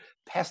about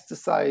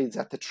pesticides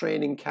at the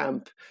training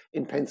camp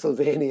in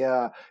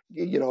Pennsylvania,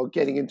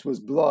 getting into his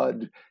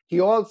blood,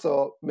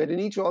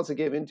 Medenice also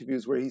gave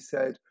interviews where he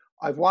said,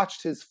 I've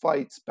watched his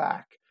fights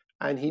back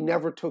and he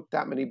never took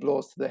that many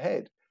blows to the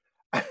head.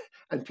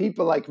 And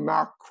people like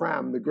Mark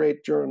Cram, the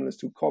great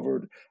journalist who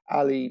covered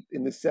Ali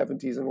in the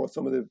 70s and wrote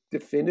some of the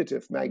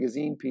definitive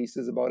magazine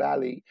pieces about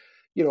Ali,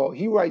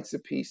 he writes a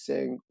piece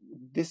saying,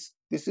 this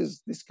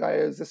guy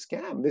is a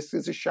scam. This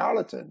is a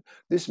charlatan.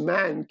 This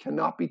man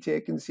cannot be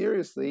taken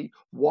seriously.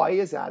 Why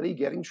is Ali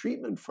getting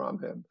treatment from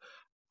him?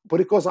 But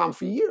it goes on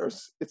for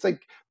years. It's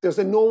like there's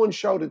a no one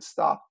shouted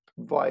stop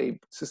vibe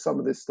to some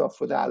of this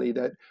stuff with Ali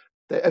that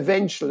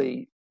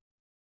eventually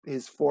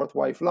his fourth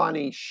wife,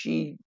 Lonnie,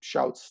 she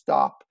shouts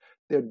stop.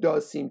 There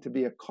does seem to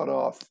be a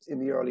cutoff in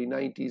the early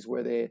 90s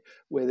where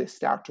they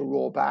start to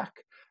roll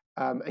back.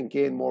 and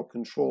gain more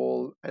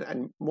control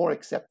and more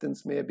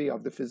acceptance maybe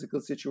of the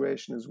physical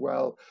situation as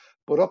well.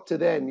 But up to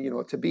then,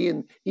 to be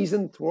he's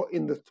in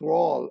the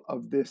thrall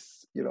of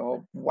this,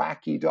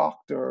 wacky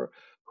doctor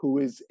who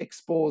is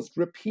exposed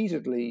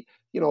repeatedly.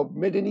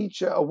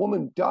 Medenice, a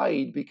woman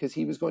died because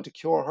he was going to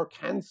cure her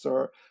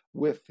cancer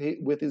with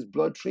his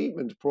blood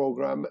treatment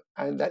program,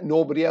 and that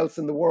nobody else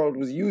in the world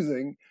was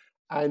using.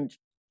 And,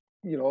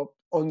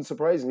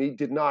 unsurprisingly,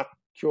 did not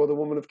cure the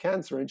woman of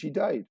cancer, and she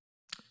died.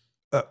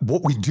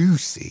 What we do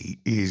see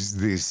is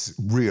this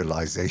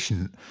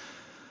realization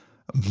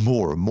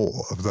more and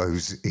more of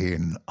those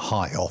in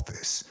high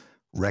office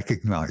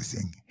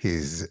recognizing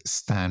his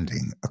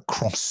standing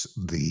across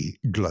the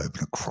globe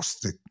and across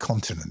the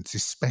continents,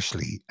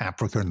 especially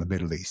Africa and the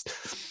Middle East.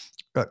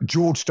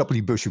 George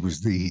W. Bush, who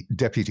was the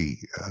deputy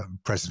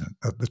president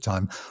at the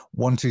time,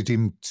 wanted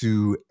him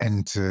to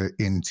enter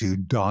into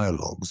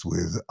dialogues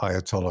with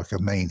Ayatollah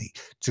Khomeini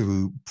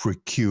to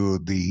procure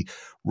the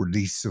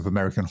release of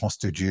American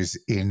hostages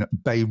in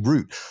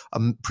Beirut.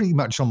 Pretty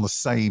much on the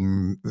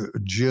same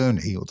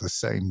journey or the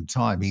same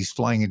time, he's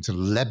flying into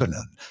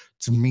Lebanon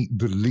to meet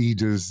the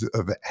leaders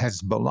of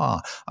Hezbollah.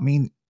 I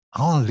mean,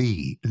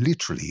 Ali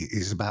literally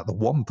is about the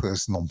one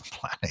person on the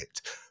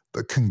planet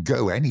that can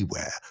go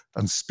anywhere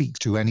and speak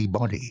to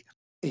anybody.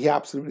 He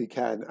absolutely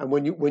can. And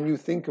when you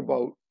think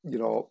about,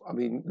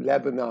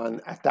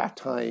 Lebanon at that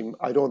time,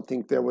 I don't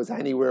think there was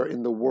anywhere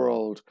in the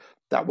world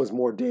that was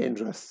more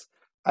dangerous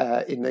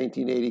in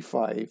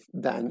 1985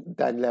 than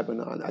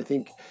Lebanon. I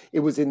think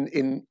it was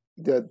in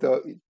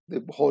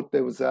the whole,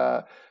 there was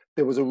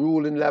a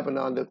rule in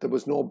Lebanon that there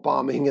was no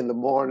bombing in the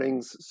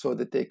mornings so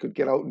that they could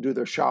get out and do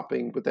their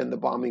shopping, but then the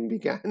bombing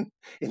began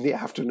in the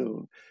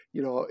afternoon.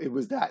 It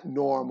was that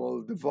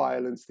normal, the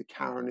violence, the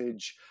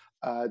carnage,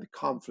 the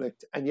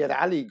conflict. And yet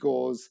Ali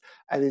goes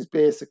and is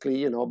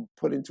basically,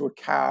 put into a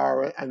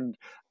car and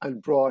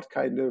brought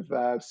kind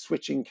of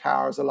switching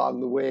cars along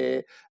the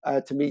way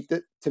to meet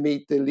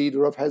the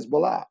leader of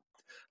Hezbollah.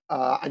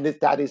 And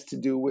that is to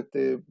do with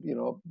the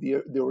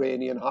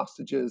Iranian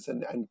hostages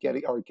and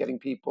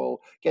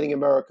getting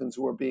Americans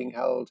who are being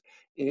held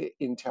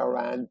in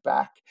Tehran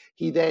back.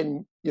 He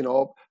then,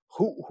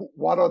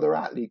 what other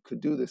athlete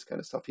could do this kind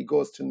of stuff? He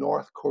goes to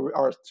North Korea,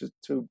 or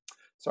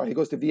he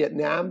goes to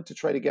Vietnam to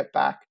try to get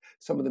back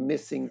some of the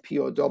missing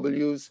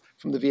POWs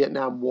from the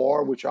Vietnam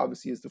War, which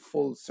obviously is the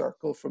full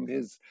circle from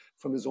his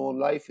own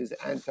life, his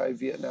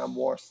anti-Vietnam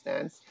War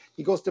stance.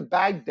 He goes to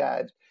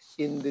Baghdad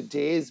in the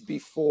days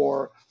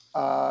before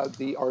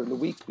in the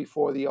weeks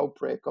before the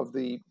outbreak of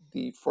the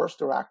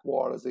first Iraq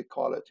War, as they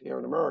call it here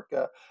in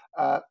America,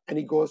 and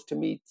he goes to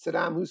meet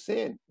Saddam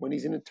Hussein when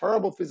he's in a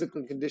terrible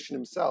physical condition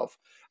himself,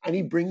 and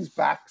he brings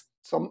back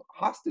some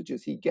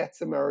hostages. He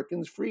gets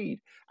Americans freed,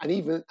 and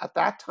even at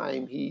that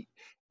time,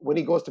 when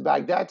he goes to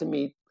Baghdad to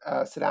meet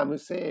Saddam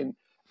Hussein,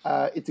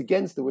 it's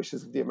against the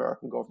wishes of the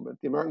American government.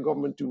 The American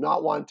government do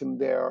not want him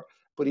there,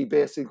 but he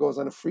basically goes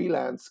on a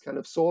freelance kind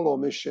of solo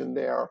mission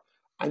there.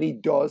 And he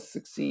does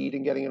succeed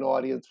in getting an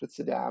audience with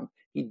Saddam.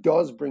 He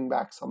does bring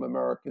back some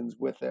Americans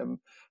with him.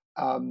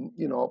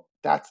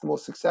 That's the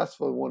most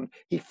successful one.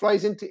 He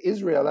flies into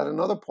Israel at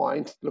another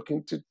point,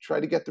 looking to try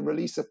to get the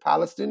release of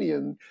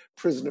Palestinian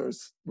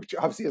prisoners, which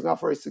obviously is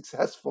not very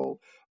successful.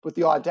 But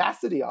the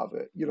audacity of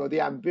it,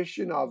 the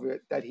ambition of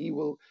it, that he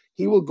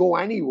will go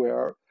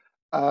anywhere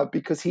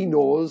because he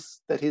knows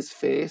that his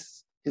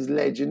face, his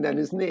legend, and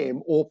his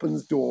name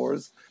opens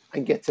doors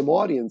and gets him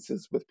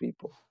audiences with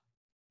people.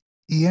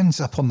 He ends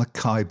up on the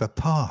Khyber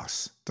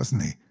Pass, doesn't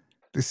he?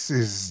 This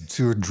is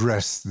to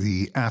address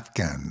the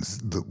Afghans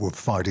that were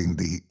fighting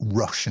the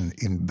Russian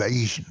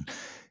invasion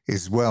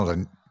as well.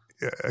 And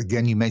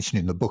again, you mentioned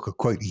in the book a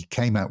quote. He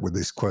came out with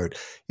this quote: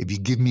 "If you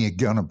give me a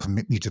gun and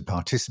permit me to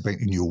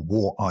participate in your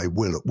war, I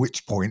will." At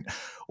which point,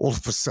 all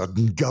of a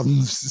sudden,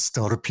 guns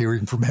start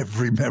appearing from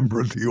every member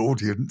of the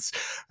audience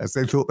as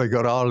they thought they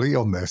got Ali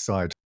on their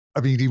side. I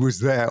mean, he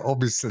was there,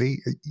 obviously,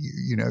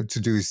 to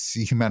do his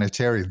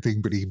humanitarian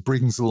thing, but he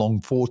brings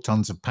along 4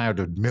 tons of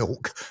powdered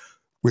milk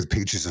with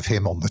pictures of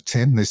him on the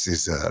tin. This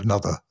is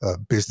another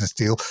business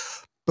deal.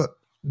 But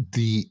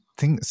the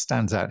thing that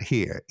stands out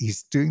here,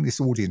 he's doing this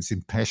audience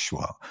in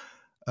Peshawar,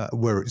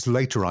 where it's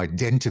later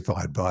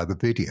identified by the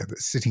video that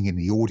sitting in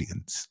the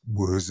audience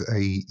was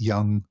a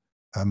young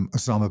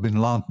Osama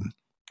bin Laden.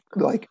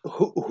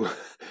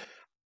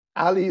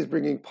 Ali is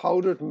bringing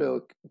powdered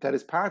milk that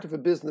is part of a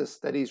business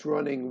that he's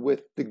running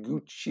with the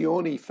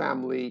Guccione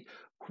family,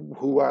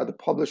 who are the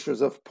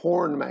publishers of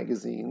porn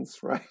magazines,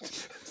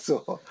 right?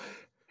 So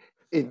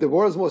the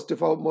world's most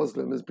devout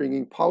Muslim is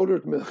bringing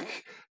powdered milk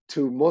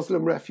to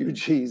Muslim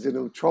refugees in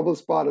a troubled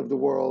spot of the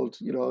world.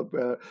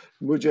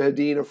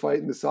 Mujahideen are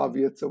fighting the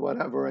Soviets or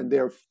whatever, and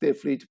they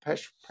flee to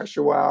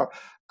Peshawar.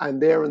 And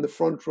there in the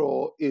front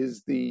row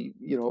is the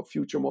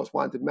future most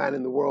wanted man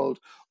in the world,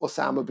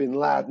 Osama bin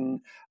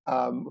Laden,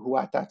 who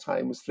at that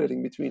time was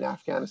flitting between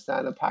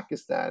Afghanistan and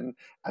Pakistan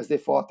as they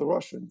fought the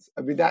Russians.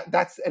 I mean,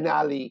 that's an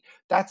Ali.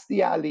 That's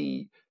the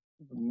Ali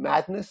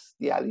madness,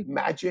 the Ali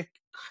magic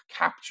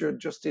captured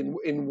just in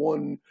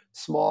one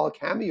small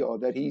cameo.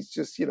 That he's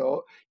just,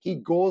 he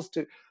goes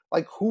to,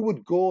 like, who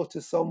would go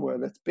to somewhere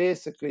that's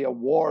basically a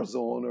war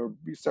zone, or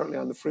certainly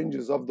on the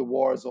fringes of the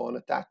war zone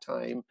at that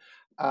time,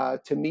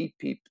 to meet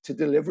people, to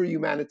deliver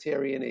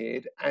humanitarian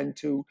aid, and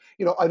to,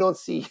 I don't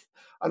see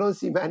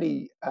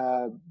many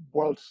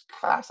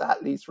world-class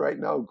athletes right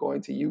now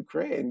going to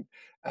Ukraine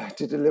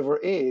to deliver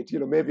aid.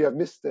 Maybe I've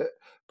missed it,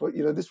 but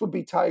this would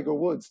be Tiger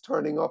Woods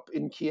turning up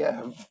in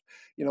Kiev,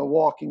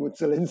 walking with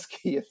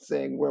Zelensky and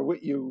saying, "We're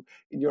with you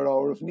in your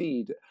hour of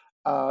need."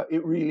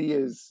 It really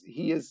is.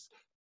 He is,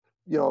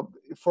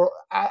 for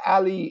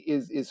Ali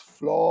is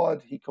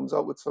flawed. He comes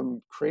out with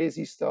some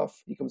crazy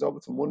stuff. He comes out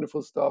with some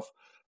wonderful stuff.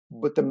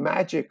 But the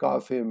magic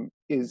of him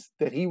is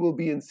that he will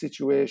be in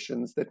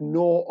situations that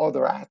no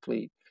other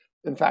athlete,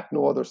 in fact,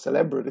 no other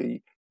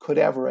celebrity, could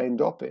ever end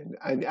up in.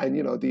 And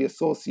the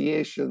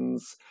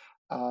associations,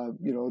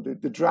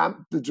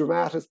 the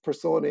dramatis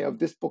personae of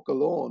this book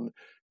alone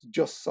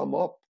just sum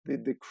up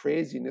the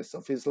craziness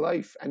of his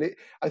life. And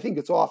I think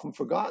it's often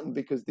forgotten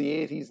because the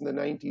 80s and the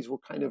 90s were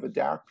kind of a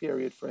dark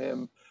period for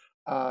him,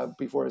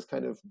 before his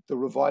kind of the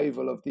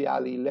revival of the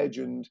Ali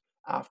legend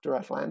after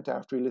Atlanta,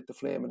 after he lit the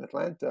flame in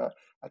Atlanta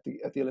at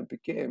the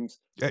Olympic Games.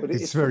 But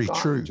It's it's very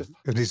forgotten. true.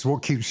 It is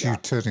what keeps you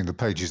turning the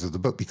pages of the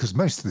book, because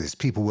most of this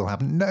people will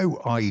have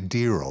no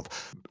idea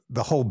of.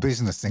 The whole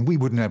business thing, we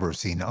would never have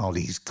seen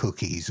Ali's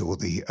cookies or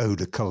the eau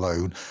de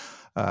cologne,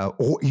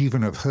 or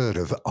even have heard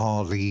of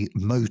Ali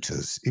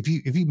Motors. If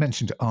you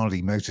mentioned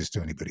Ali Motors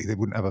to anybody, they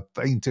wouldn't have a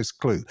faintest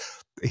clue.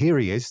 Here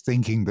he is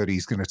thinking that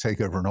he's going to take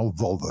over an old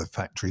Volvo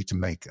factory to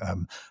make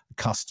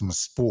custom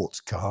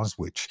sports cars,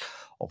 which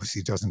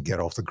obviously doesn't get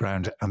off the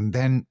ground. And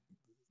then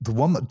the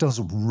one that does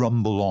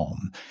rumble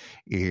on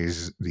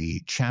is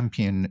the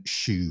Champion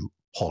shoe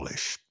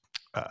polish,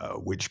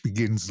 which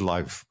begins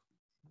life,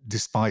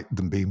 despite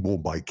them being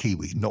worn by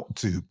Kiwi, not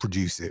to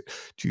produce it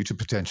due to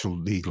potential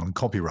legal and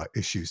copyright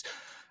issues.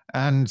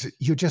 And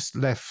you're just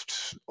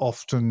left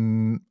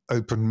often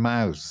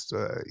open-mouthed.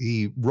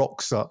 He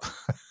rocks up,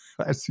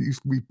 as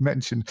we've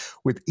mentioned,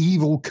 with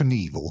Evel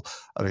Knievel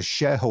at a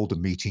shareholder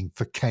meeting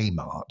for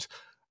Kmart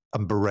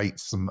and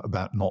berates them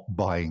about not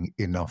buying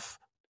enough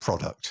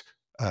product.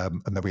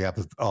 And then we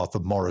have Arthur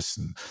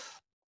Morrison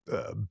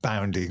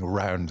bounding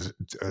around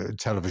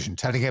television,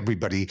 telling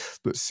everybody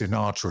that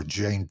Sinatra,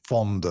 Jane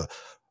Fonda,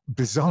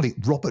 bizarrely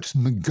Robert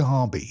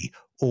Mugabe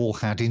all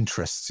had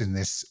interests in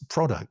this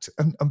product.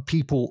 And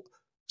people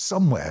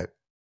somewhere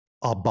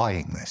are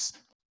buying this.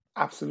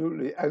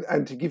 Absolutely.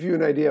 And to give you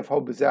an idea of how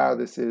bizarre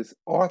this is,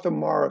 Arthur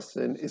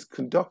Morrison is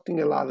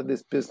conducting a lot of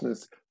this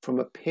business from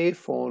a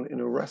payphone in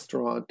a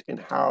restaurant in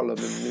Harlem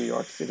in New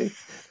York City.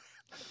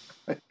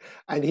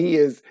 And he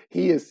is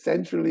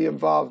centrally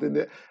involved in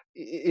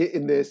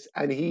this.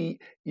 And he,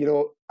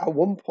 at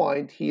one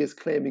point he is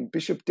claiming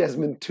Bishop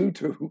Desmond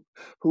Tutu,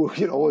 who,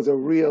 was a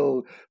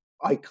real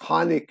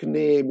iconic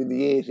name in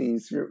the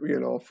 80s,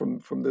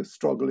 from the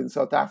struggle in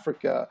South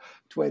Africa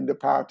to end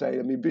apartheid.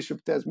 I mean,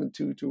 Bishop Desmond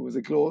Tutu was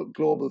a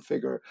global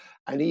figure,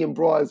 and he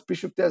embroils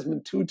Bishop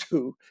Desmond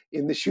Tutu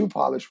in the shoe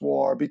polish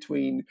war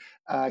between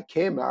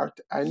Kmart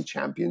and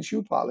Champion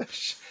Shoe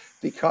Polish,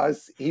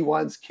 because he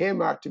wants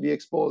Kmart to be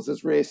exposed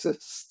as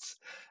racists.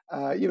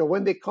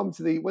 When they come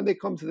to the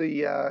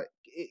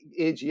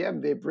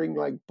AGM, they bring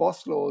like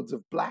busloads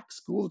of black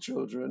school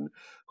children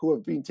who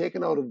have been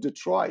taken out of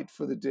Detroit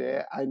for the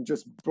day and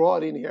just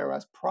brought in here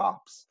as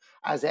props,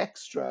 as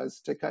extras,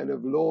 to kind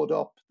of load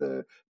up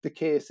the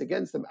case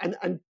against them.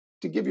 And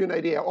to give you an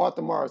idea,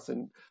 Arthur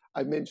Morrison,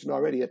 I mentioned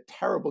already, a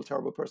terrible,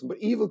 terrible person. But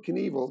Evel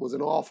Knievel was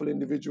an awful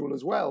individual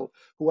as well,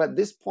 who at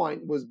this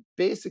point was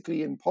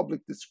basically in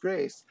public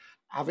disgrace,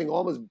 having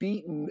almost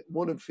beaten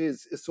one of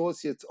his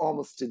associates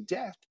almost to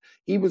death.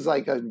 He was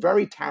like a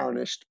very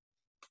tarnished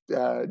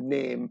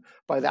name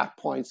by that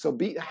point. So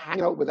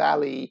hanging out with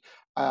Ali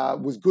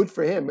was good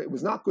for him. It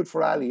was not good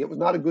for Ali. It was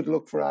not a good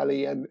look for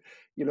Ali. And,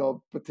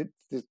 but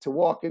to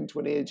walk into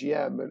an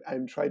AGM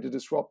and try to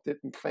disrupt it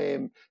and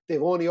claim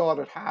they've only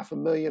ordered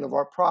 500,000 of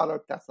our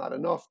product, that's not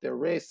enough. They're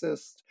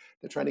racist.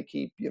 They're trying to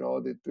keep,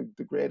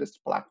 the greatest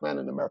black man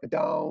in America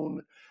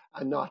down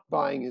and not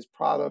buying his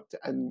product.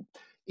 And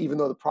even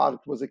though the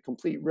product was a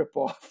complete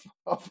rip-off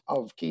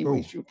of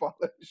Kiwi shoe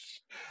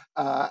polish,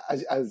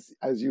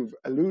 as you've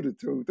alluded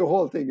to, the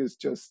whole thing is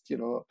just,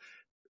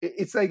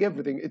 it's like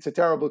everything. It's a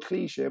terrible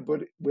cliche,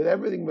 but with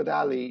everything with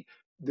Ali,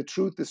 the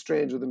truth is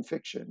stranger than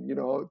fiction.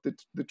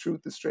 The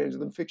truth is stranger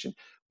than fiction.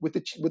 With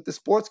the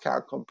sports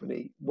car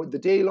company, when the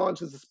day he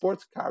launches the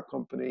sports car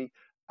company,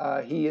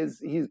 he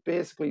is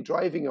basically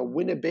driving a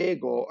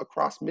Winnebago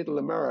across Middle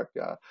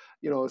America.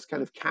 It's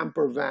kind of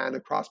camper van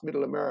across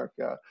Middle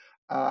America.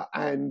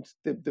 And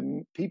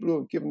the people who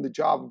have given the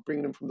job of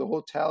bringing him from the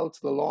hotel to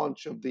the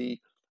launch of the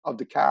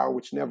car,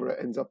 which never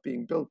ends up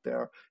being built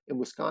there in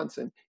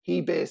Wisconsin, he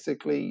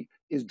basically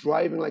is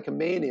driving like a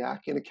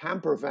maniac in a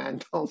camper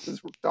van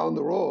down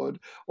the road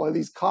while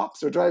these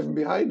cops are driving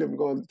behind him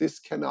going, this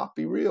cannot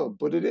be real.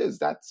 But it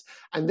is.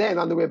 And then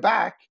on the way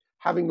back,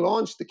 having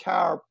launched the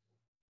car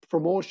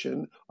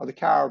promotion or the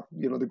car,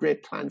 the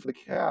great plan for the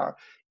car,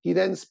 he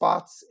then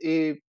spots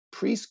a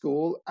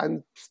preschool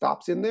and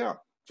stops in there.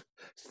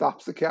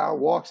 Stops the car,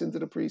 walks into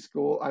the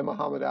preschool. I'm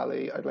Muhammad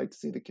Ali. I'd like to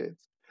see the kids.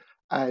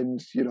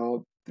 And,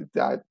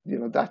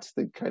 that's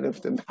the kind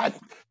of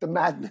the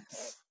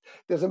madness.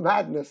 There's a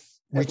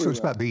madness. We talked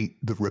about the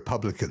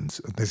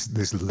Republicans,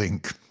 this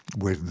link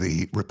with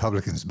the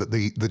Republicans, but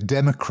the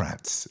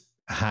Democrats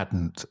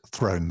hadn't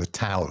thrown the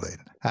towel in,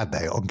 had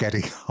they, on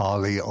getting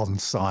Ali on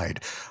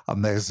side.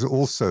 And there's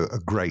also a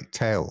great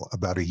tale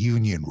about a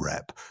union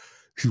rep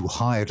who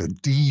hired a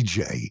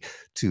DJ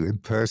to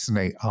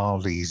impersonate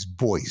Ali's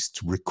voice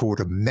to record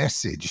a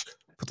message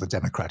for the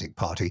Democratic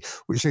Party,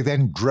 which they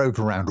then drove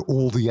around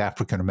all the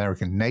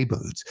African-American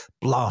neighborhoods,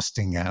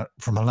 blasting out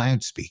from a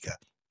loudspeaker.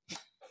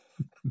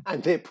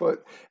 And they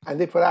put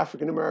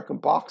African-American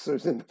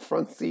boxers in the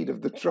front seat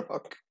of the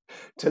truck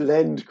to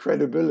lend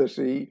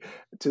credibility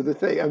to the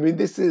thing. I mean,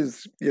 this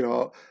is,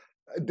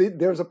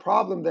 there's a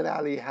problem that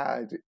Ali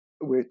had,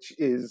 which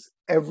is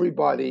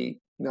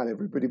not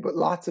everybody, but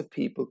lots of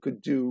people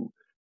could do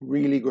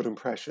really good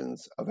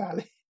impressions of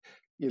Ali,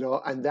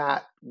 and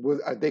that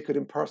was, they could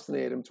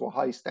impersonate him to a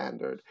high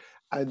standard.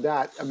 And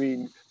that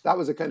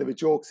was a kind of a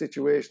joke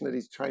situation that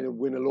he's trying to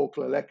win a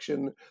local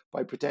election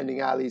by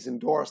pretending Ali's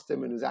endorsed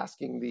him and is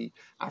asking the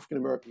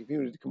African-American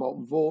community to come out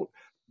and vote.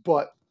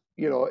 But,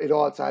 it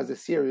also has a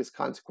serious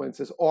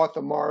consequences.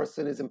 Arthur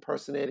Morrison is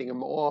impersonating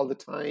him all the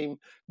time,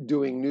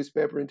 doing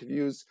newspaper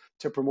interviews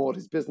to promote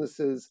his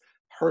businesses.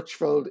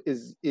 Hirschfeld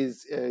is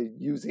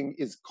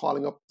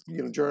calling up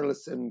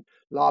journalists and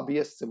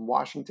lobbyists in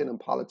Washington and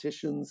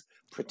politicians,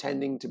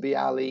 pretending to be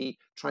Ali,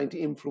 trying to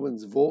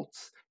influence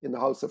votes in the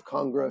House of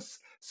Congress.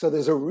 So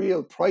there's a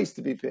real price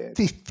to be paid.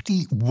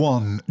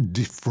 51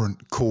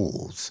 different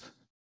calls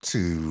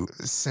to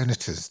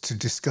senators to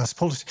discuss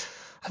politics.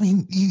 I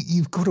mean,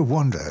 you've got to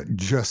wonder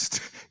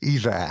just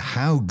either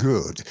how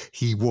good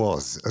he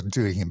was at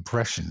doing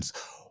impressions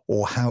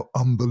or how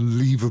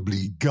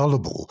unbelievably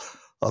gullible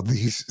are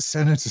these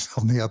senators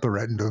on the other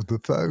end of the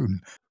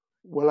phone.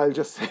 Well, I'll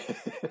just say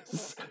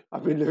this.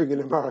 I've been living in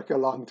America a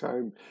long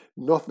time.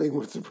 Nothing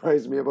would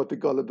surprise me about the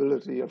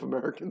gullibility of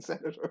American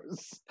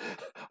senators.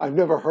 I've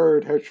never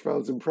heard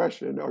Hirschfeld's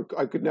impression, or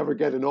I could never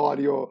get an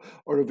audio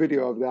or a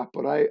video of that,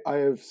 but I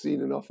have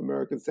seen enough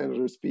American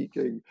senators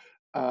speaking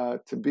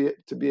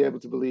to be able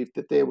to believe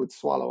that they would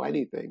swallow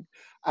anything.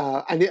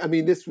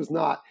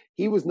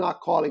 He was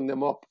not calling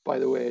them up, by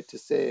the way, to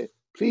say,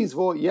 please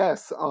vote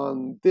yes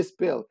on this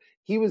bill.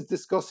 He was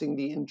discussing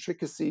the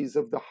intricacies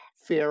of the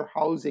Fair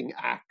Housing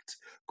Act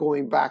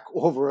going back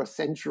over a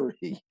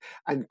century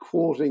and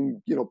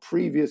quoting,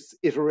 previous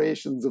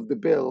iterations of the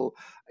bill,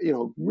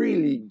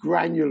 really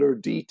granular,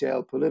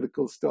 detailed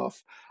political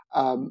stuff.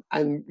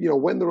 When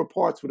the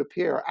reports would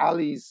appear,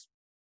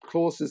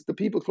 the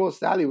people closest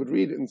to Ali would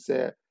read it and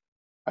say,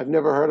 I've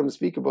never heard him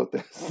speak about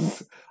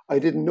this. I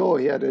didn't know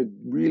he had a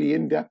really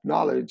in-depth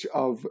knowledge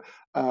of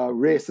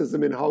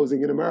racism in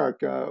housing in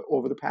America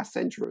over the past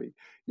century.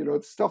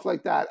 Stuff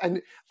like that.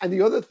 And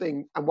the other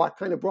thing, and what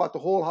kind of brought the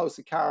whole house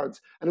of cards,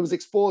 and it was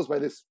exposed by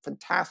this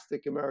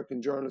fantastic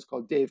American journalist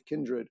called Dave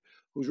Kindred,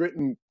 who's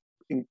written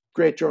in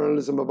great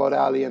journalism about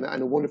Ali and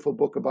a wonderful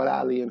book about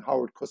Ali and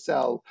Howard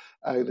Cosell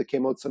that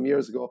came out some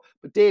years ago.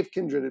 But Dave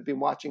Kindred had been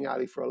watching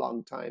Ali for a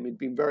long time. He'd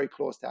been very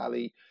close to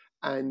Ali.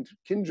 And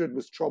Kindred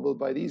was troubled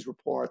by these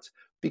reports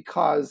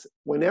because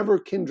whenever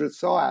Kindred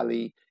saw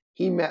Ali,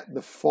 he met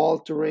the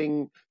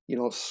faltering,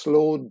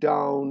 slowed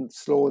down,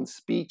 slow in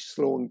speech,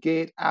 slow in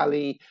gait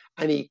Ali,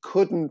 and he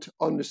couldn't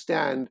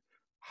understand,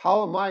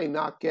 how am I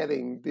not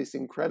getting this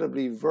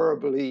incredibly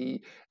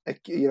verbally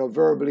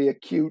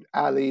acute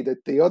Ali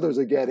that the others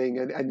are getting,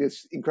 and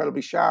this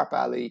incredibly sharp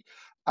Ali.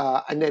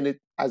 And then,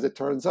 as it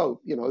turns out,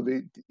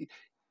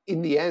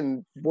 in the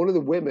end, one of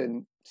the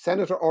women,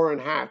 Senator Orrin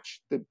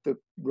Hatch, the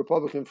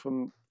Republican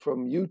from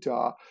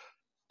Utah,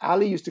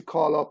 Ali used to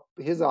call up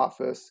his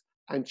office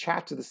and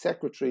chat to the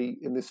secretary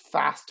in this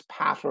fast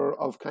patter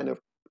of kind of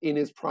in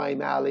his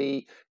prime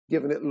Ali,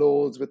 giving it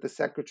loads with the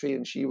secretary,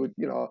 and she would,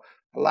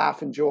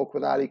 laugh and joke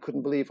with Ali,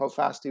 couldn't believe how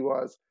fast he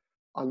was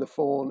on the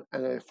phone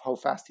and how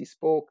fast he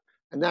spoke.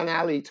 And then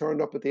Ali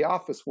turned up at the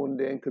office one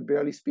day and could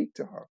barely speak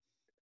to her.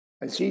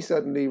 And she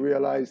suddenly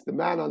realized the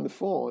man on the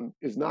phone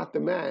is not the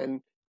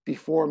man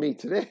before me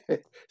today,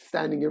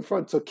 standing in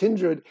front. So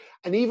Kindred,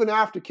 and even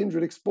after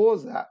Kindred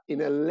exposed that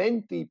in a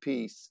lengthy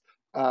piece,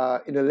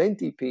 over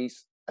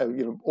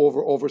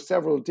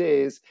several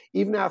days,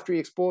 even after he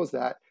exposed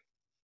that,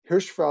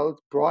 Hirschfeld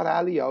brought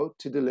Ali out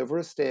to deliver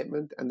a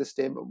statement, and the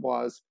statement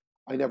was,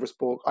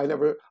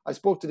 I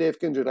spoke to Dave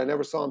Kindred. I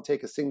never saw him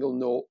take a single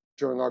note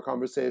during our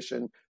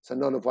conversation, so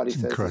none of what he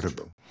says incredible.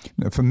 Is true.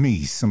 Now, for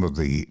me, some of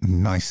the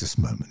nicest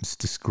moments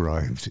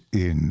described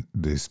in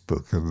this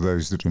book are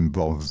those that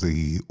involve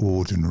the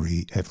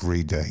ordinary,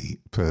 everyday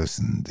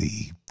person,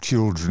 the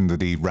children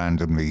that he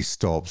randomly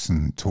stops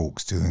and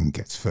talks to and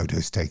gets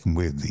photos taken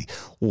with, the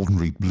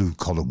ordinary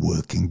blue-collar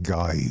working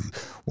guy who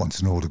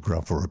wants an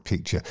autograph or a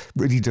picture.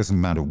 Really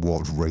doesn't matter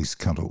what race,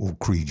 colour or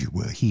creed you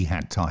were. He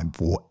had time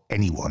for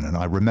anyone. And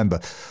I remember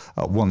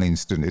one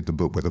incident in the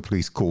book where the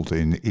police called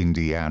in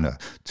Indiana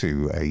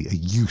to a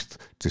youth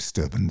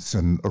disturbance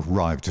and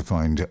arrived to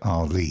find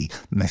Ali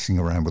messing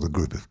around with a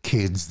group of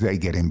kids. They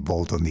get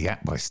involved on the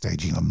act by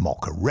staging a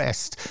mock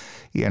arrest.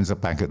 He ends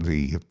up back at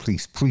the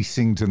police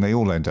precinct and they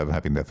all end up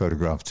having their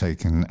photograph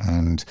taken.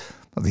 And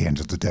at the end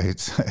of the day,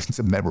 it's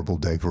a memorable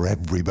day for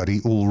everybody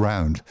all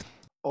round.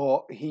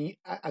 Oh,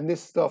 and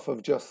this stuff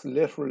of just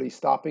literally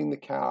stopping the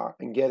car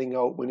and getting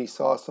out when he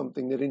saw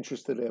something that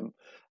interested him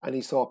and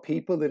he saw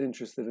people that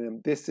interested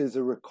him. This is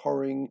a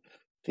recurring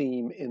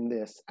theme in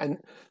this. And,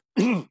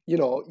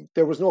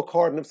 there was no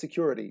cordon of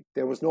security.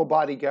 There was no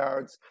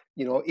bodyguards.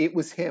 It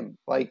was him.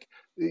 Like,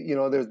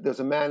 there's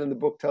a man in the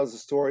book tells a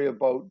story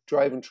about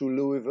driving through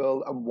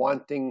Louisville and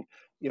wanting,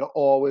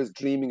 always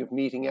dreaming of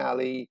meeting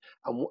Ali,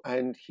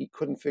 and he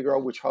couldn't figure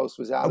out which house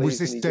was Ali's. Was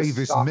this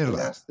Davis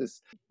Miller?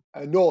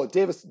 No,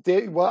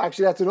 well,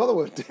 actually, that's another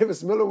one.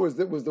 Davis Miller was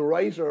the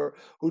writer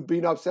who'd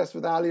been obsessed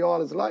with Ali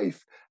all his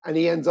life, and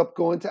he ends up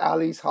going to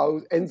Ali's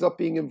house, ends up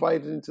being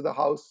invited into the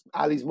house,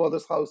 Ali's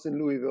mother's house in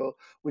Louisville,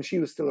 when she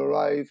was still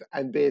alive,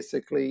 and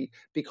basically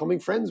becoming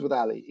friends with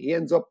Ali. He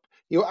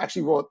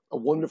actually wrote a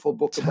wonderful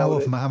book Tao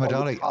of Muhammad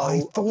Ali.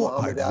 I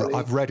thought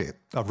I've read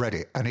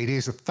it, and it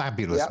is a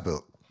fabulous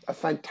book. A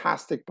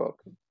fantastic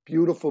book.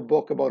 Beautiful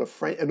book about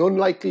an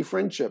unlikely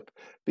friendship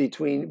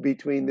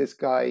between this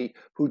guy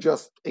who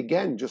just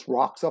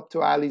rocks up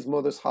to Ali's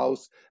mother's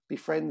house,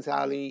 befriends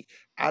Ali.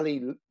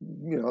 Ali,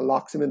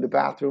 locks him in the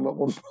bathroom at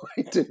one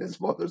point in his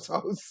mother's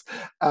house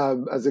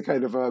as a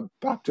kind of a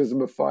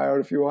baptism of fire,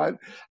 if you want.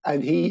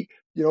 And he,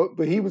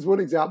 but he was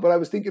one example. But I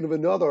was thinking of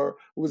another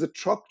who was a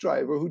truck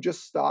driver who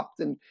just stopped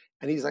and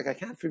he's like, I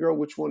can't figure out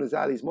which one is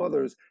Ali's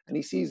mother's. And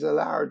he sees a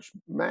large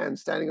man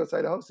standing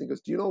outside the house. And he goes,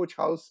 do you know which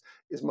house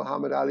is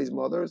Muhammad Ali's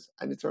mother's?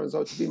 And it turns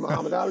out to be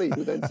Muhammad Ali,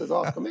 who then says,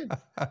 oh, come in.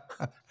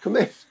 Come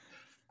in.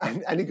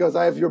 And he goes,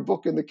 I have your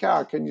book in the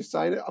car. Can you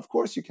sign it? Of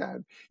course you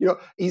can.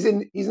 He's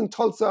in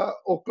Tulsa,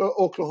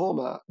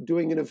 Oklahoma,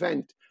 doing an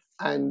event.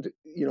 And,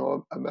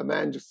 a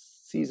man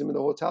just sees him in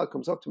the hotel,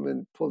 comes up to him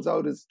and pulls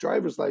out his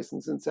driver's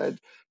license and said,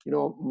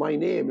 my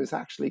name is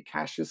actually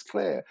Cassius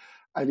Clay.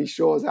 And he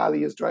shows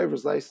Ali his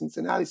driver's license,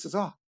 and Ali says,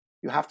 oh,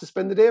 you have to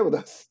spend the day with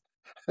us.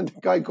 And the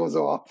guy goes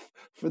off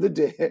for the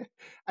day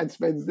and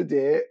spends the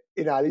day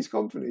in Ali's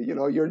company.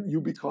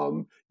 You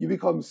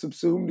become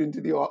subsumed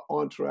into the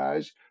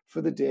entourage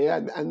for the day,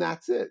 and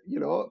that's it.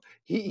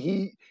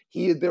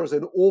 There's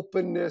an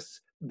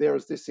openness,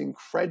 there's this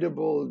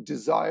incredible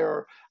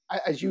desire,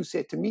 as you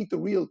said, to meet the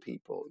real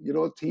people.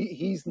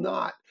 He's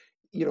not,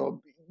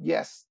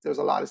 yes, there's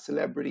a lot of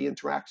celebrity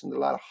interaction, a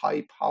lot of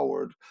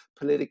high-powered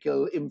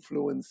political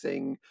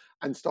influencing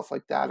and stuff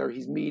like that, or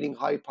he's meeting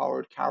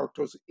high-powered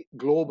characters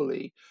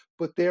globally.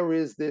 But there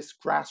is this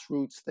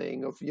grassroots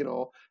thing of,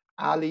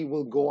 Ali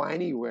will go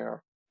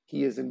anywhere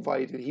he is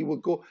invited. He will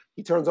go,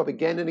 he turns up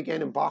again and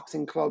again in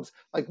boxing clubs.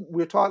 Like,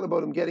 we're talking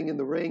about him getting in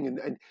the ring,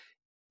 and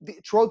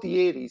throughout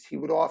the 80s, he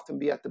would often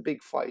be at the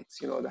big fights,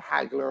 the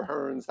Hagler,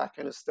 Hearns, that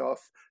kind of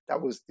stuff.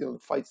 That was, the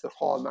fights that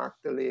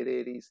hallmarked the late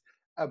 80s.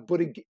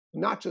 But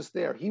not just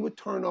there, he would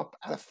turn up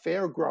at a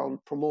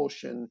fairground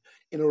promotion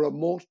in a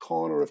remote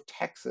corner of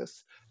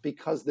Texas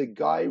because the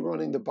guy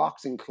running the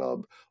boxing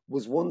club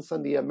was once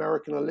on the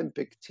American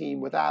Olympic team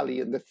with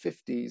Ali in the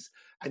 50s.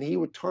 And he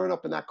would turn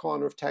up in that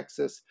corner of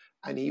Texas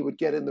and he would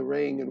get in the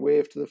ring and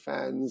wave to the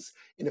fans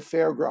in a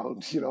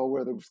fairground,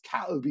 where there was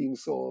cattle being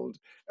sold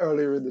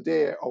earlier in the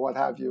day or what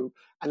have you.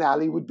 And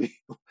Ali would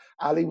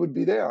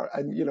be there.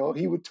 And,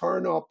 he would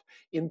turn up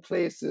in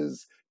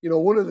places.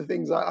 One of the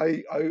things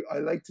I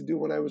like to do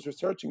when I was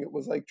researching it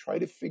was like try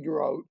to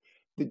figure out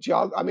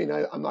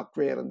I'm not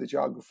great on the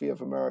geography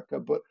of America,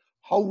 but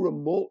how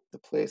remote the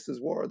places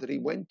were that he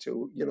went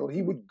to.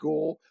 He would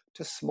go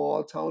to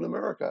small town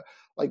America.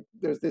 Like,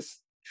 there's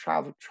this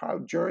travel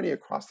journey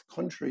across the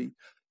country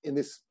in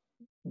this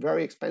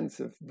very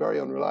expensive, very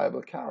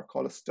unreliable car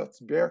called a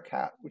Stutz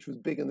Bearcat, which was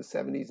big in the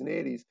 70s and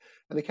 80s.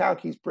 And the car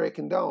keeps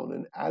breaking down,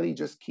 and Ali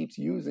just keeps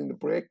using the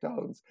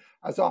breakdowns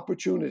as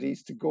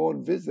opportunities to go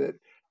and visit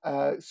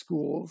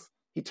schools.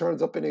 He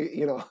turns up in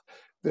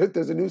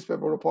there's a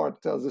newspaper report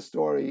that tells a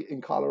story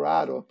in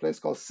Colorado, a place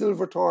called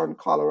Silverthorne,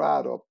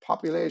 Colorado,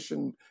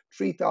 population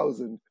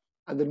 3,000.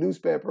 And the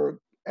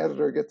newspaper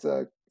editor gets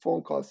a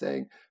phone call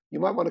saying, you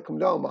might want to come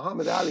down.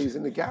 Muhammad Ali's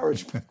in the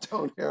garage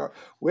down here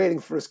waiting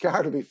for his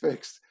car to be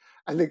fixed.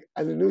 And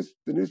the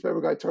newspaper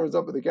guy turns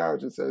up at the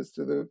garage and says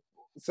to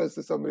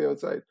somebody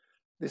outside,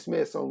 this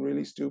may sound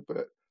really stupid,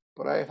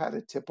 but I've had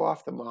a tip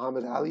off that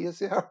Muhammad Ali is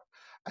here.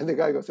 And the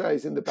guy goes,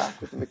 he's in the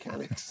back with the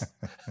mechanics.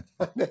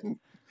 And then,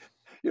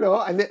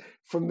 and then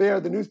from there,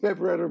 the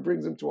newspaper editor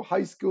brings him to a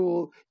high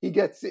school. He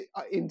gets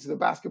into the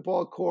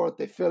basketball court.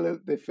 They fill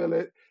it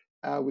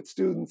with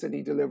students, and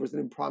he delivers an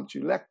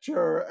impromptu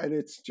lecture. And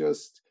it's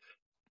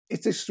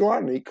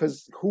extraordinary,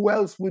 because who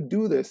else would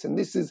do this? And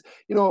this is,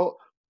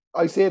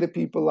 I say to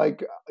people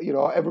like,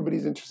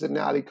 everybody's interested in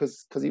Ali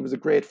because he was a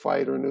great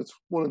fighter, and it was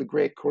one of the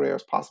great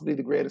careers, possibly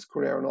the greatest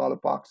career in all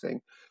of boxing.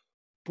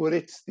 but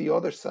it's the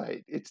other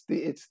side. It's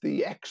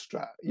the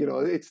extra.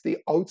 It's the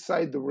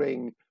outside the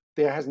ring.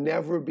 There has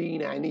never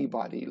been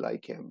anybody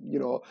like him.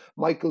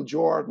 Michael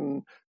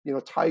Jordan,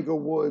 Tiger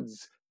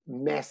Woods,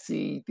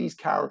 Messi, these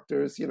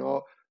characters,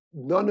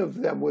 none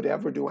of them would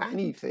ever do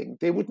anything.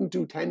 They wouldn't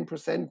do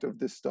 10% of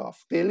this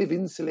stuff. They live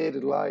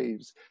insulated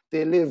lives.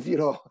 They live,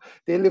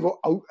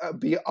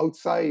 be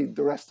outside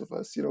the rest of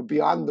us,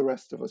 beyond the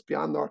rest of us,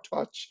 beyond our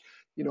touch.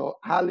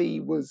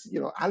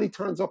 Ali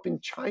turns up in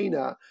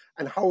China,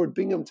 and Howard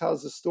Bingham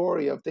tells the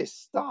story of they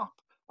stop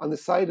on the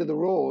side of the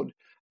road,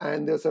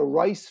 and there's a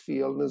rice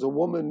field, and there's a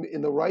woman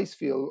in the rice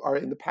field or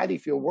in the paddy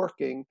field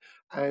working,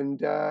 and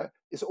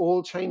this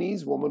old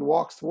Chinese woman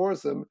walks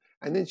towards them,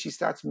 and then she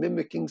starts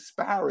mimicking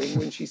sparring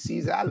when she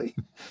sees Ali.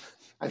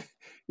 And,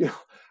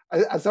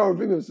 as Howard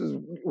Bingham says,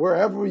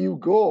 wherever you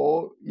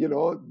go,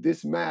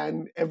 this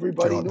man,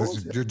 everybody John,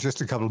 knows him.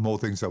 Just a couple more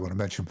things I want to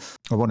mention.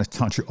 I want to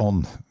touch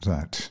on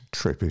that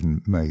trip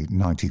in May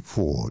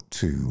 94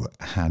 to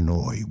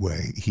Hanoi,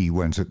 where he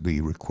went at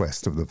the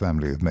request of the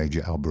family of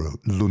Major Albro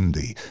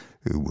Lundy,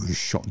 who was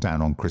shot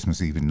down on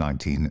Christmas Eve in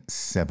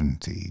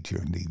 1970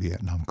 during the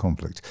Vietnam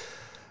conflict.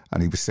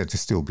 And he was said to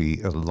still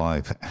be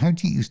alive. How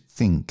do you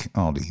think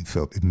Ali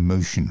felt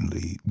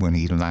emotionally when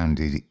he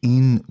landed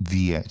in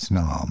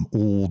Vietnam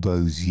all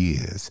those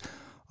years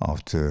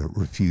after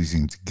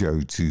refusing to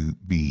go to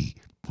be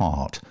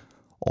part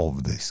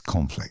of this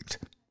conflict?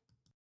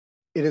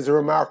 It is a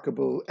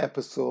remarkable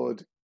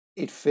episode.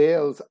 It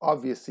fails,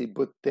 obviously,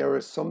 but there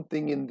is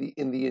something in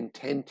the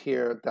intent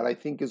here that I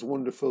think is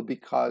wonderful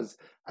because,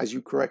 as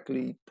you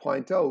correctly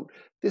point out,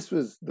 this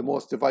was the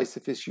most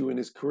divisive issue in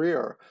his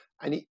career.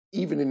 And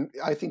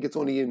I think it's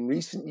only in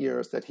recent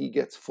years that he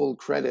gets full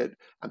credit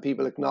and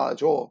people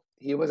acknowledge, oh,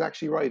 he was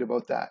actually right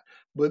about that.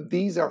 But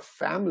these are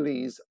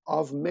families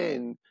of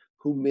men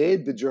who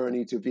made the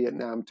journey to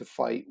Vietnam to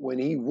fight when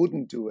he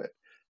wouldn't do it.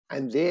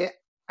 And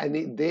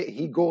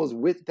he goes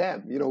with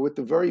them, with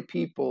the very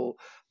people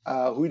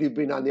who he'd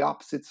been on the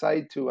opposite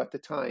side to at the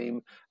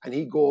time, and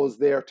he goes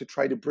there to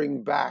try to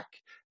bring back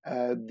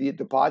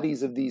the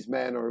bodies of these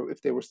men, or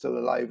if they were still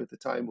alive at the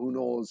time, who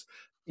knows,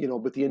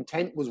 but the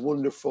intent was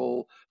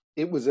wonderful.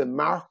 It was a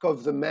mark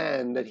of the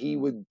man that he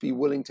would be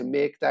willing to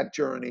make that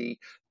journey,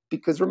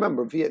 because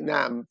remember,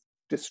 Vietnam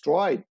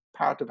destroyed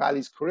part of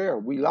Ali's career.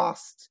 We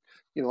lost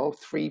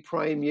 3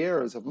 prime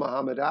years of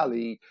Muhammad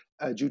Ali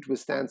due to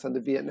his stance on the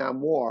Vietnam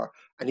War,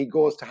 and he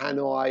goes to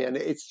Hanoi, and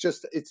it's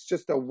just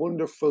a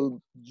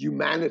wonderful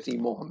humanity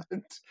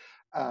moment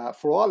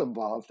for all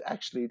involved.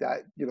 Actually,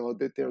 that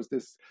that there's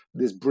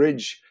this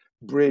bridge,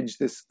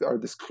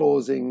 this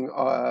closing,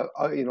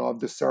 of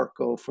the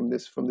circle from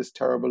this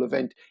terrible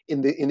event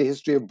in the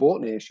history of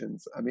both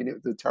nations. I mean, it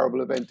was a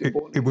terrible event in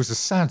both nations. It was a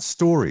sad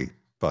story,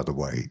 by the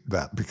way,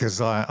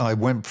 because I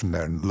went from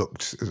there and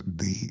looked at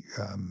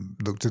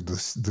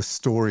the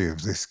story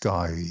of this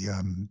guy,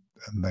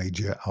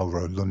 Major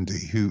Albro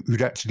Lundy,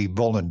 who'd actually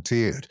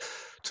volunteered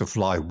to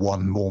fly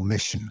one more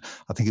mission.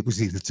 I think it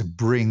was either to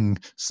bring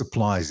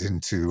supplies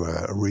into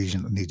a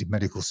region that needed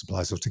medical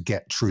supplies or to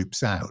get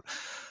troops out.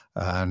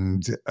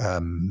 And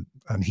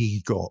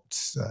he got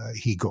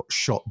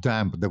shot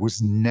down, but there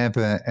was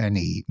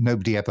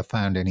nobody ever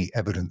found any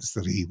evidence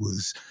that he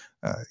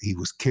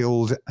was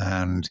killed,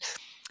 and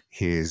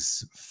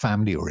his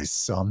family or his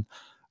son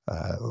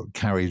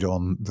carried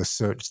on the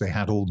search. They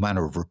had all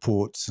manner of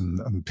reports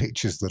and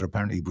pictures that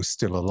apparently he was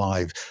still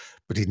alive.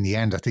 But in the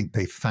end, I think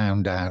they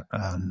found out,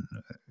 I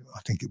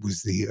think it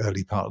was the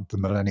early part of the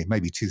millennium,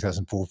 maybe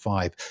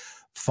 2004-05,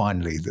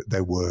 finally, that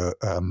there were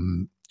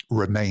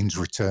remains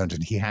returned,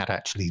 and he had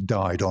actually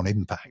died on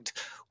impact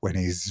when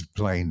his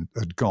plane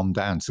had gone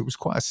down. So it was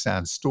quite a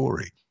sad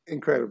story.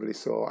 Incredibly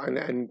so.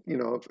 And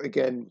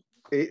again,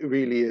 it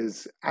really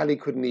is. Ali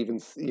couldn't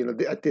even,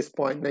 at this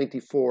point,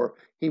 94,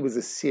 he was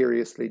a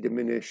seriously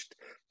diminished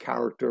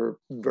character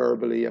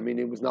verbally. I mean,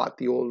 it was not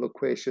the old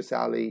loquacious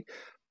Ali,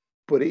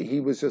 but he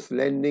was just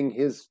lending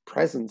his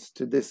presence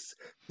to this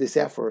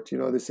effort,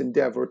 this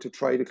endeavor to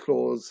try to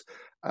close,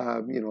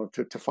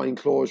 to find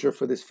closure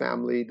for this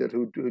family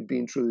who'd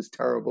been through this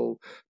terrible,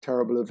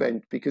 terrible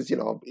event. Because,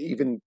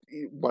 even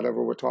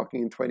whatever we're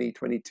talking in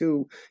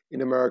 2022,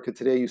 in America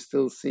today, you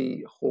still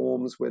see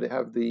homes where they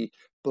have the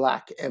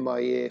black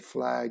MIA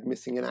flag,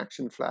 missing in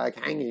action flag,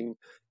 hanging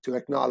to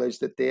acknowledge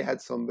that they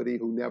had somebody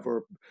who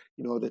never,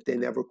 that they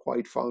never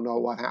quite found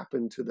out what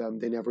happened to them.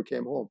 They never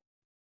came home.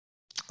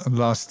 And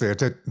lastly, I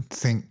don't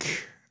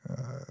think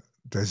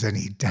there's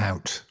any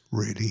doubt,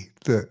 really,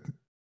 that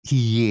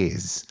he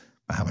is,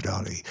 Muhammad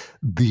Ali,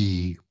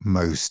 the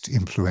most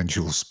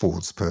influential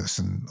sports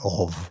person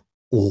of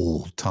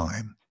all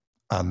time.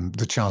 And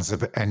the chance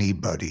of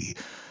anybody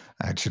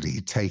actually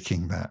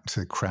taking that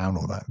crown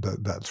or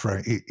that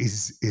throne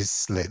is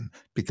slim,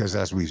 because,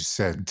 as we've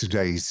said,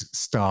 today's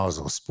stars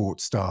or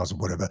sports stars or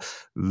whatever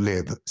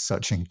live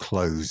such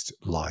enclosed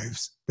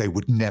lives. They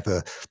would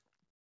never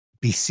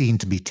be seen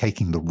to be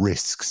taking the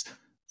risks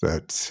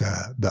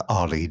that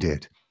Ali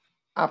did.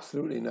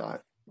 Absolutely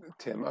not.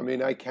 Tim. I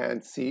mean, I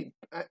can't see,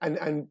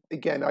 and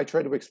again, I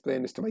try to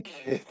explain this to my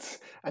kids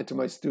and to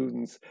my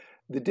students.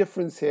 The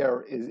difference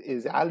here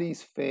is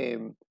Ali's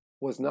fame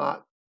was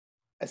not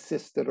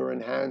assisted or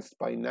enhanced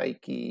by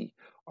Nike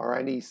or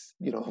any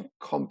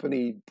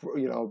company,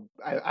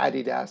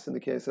 Adidas in the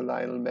case of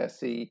Lionel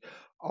Messi,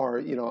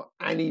 or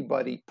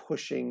anybody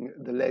pushing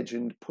the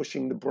legend,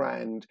 pushing the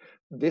brand.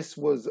 This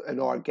was an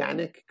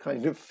organic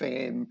kind of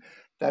fame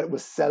that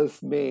was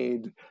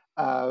self-made.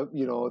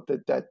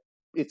 That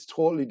it's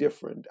totally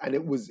different, and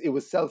it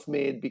was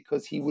self-made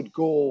because he would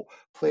go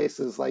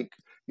places like,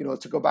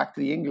 to go back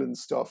to the England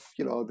stuff,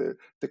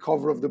 the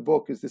cover of the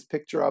book is this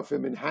picture of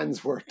him in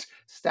Handsworth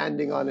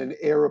standing on an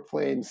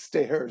aeroplane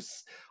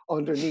stairs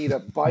underneath a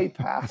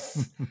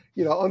bypass,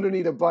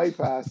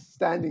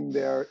 standing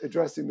there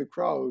addressing the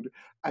crowd.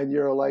 And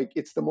you're like,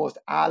 it's the most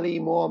Ali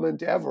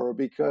moment ever,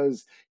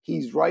 because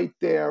he's right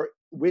there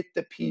with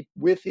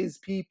with his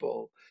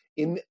people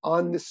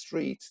on the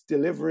streets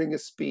delivering a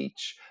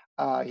speech.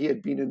 He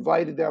had been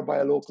invited there by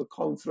a local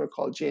councillor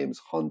called James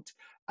Hunt,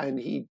 and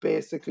he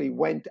basically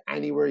went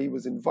anywhere he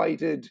was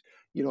invited.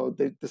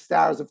 The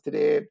stars of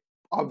today,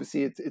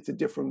 obviously it's a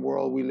different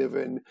world we live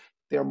in.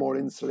 They're more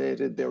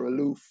insulated, they're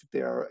aloof,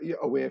 they're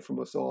away from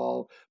us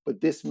all.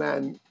 But this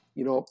man,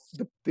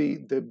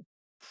 the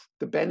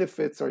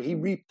benefits, or he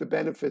reaped the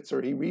benefits,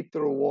 or he reaped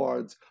the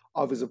rewards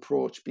of his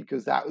approach,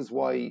 because that was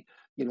why,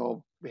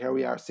 here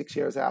we are 6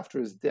 years after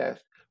his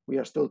death. We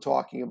are still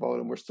talking about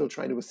him. We're still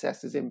trying to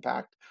assess his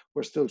impact.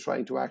 We're still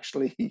trying to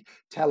actually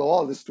tell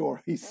all the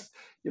stories.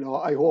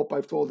 I hope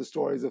I've told the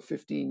stories of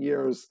 15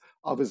 years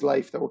of his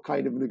life that were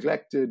kind of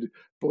neglected.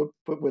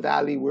 But with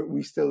Ali,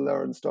 we still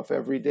learn stuff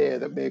every day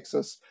that makes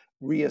us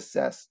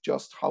reassess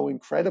just how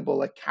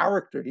incredible a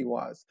character he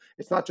was.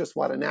 It's not just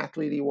what an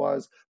athlete he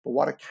was, but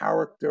what a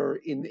character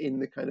in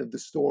the kind of the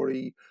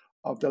story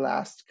of the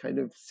last kind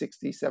of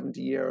 60,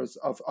 70 years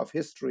of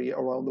history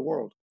around the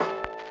world.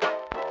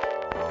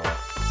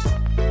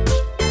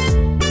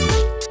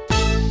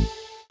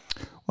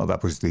 Well,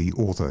 that was the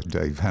author,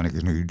 Dave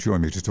Hannigan, who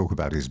joined me to talk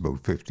about his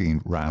book,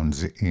 15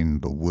 Rounds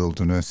in the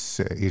Wilderness.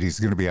 It is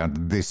going to be out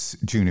this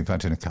June, in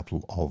fact, in a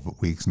couple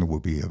of weeks, and it will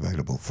be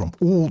available from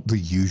all the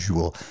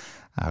usual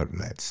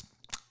outlets.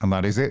 And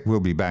that is it.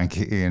 We'll be back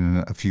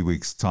in a few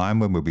weeks' time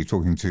when we'll be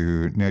talking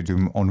to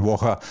Nedum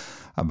Onwoha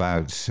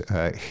about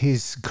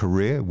his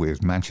career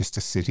with Manchester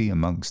City,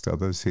 amongst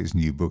others. His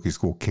new book is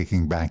called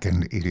Kicking Back,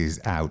 and it is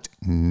out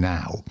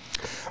now.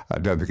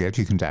 Don't forget,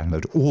 you can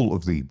download all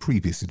of the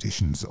previous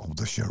editions of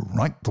the show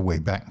right the way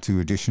back to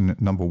edition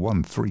number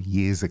 1 3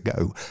 years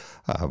ago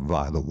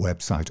via the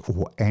website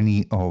or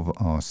any of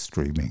our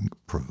streaming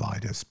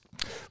providers.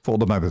 For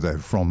the moment, though,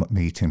 from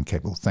me, Tim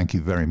Cable, thank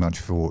you very much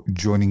for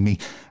joining me,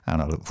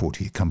 and I look forward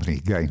to your company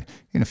again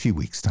in a few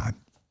weeks' time.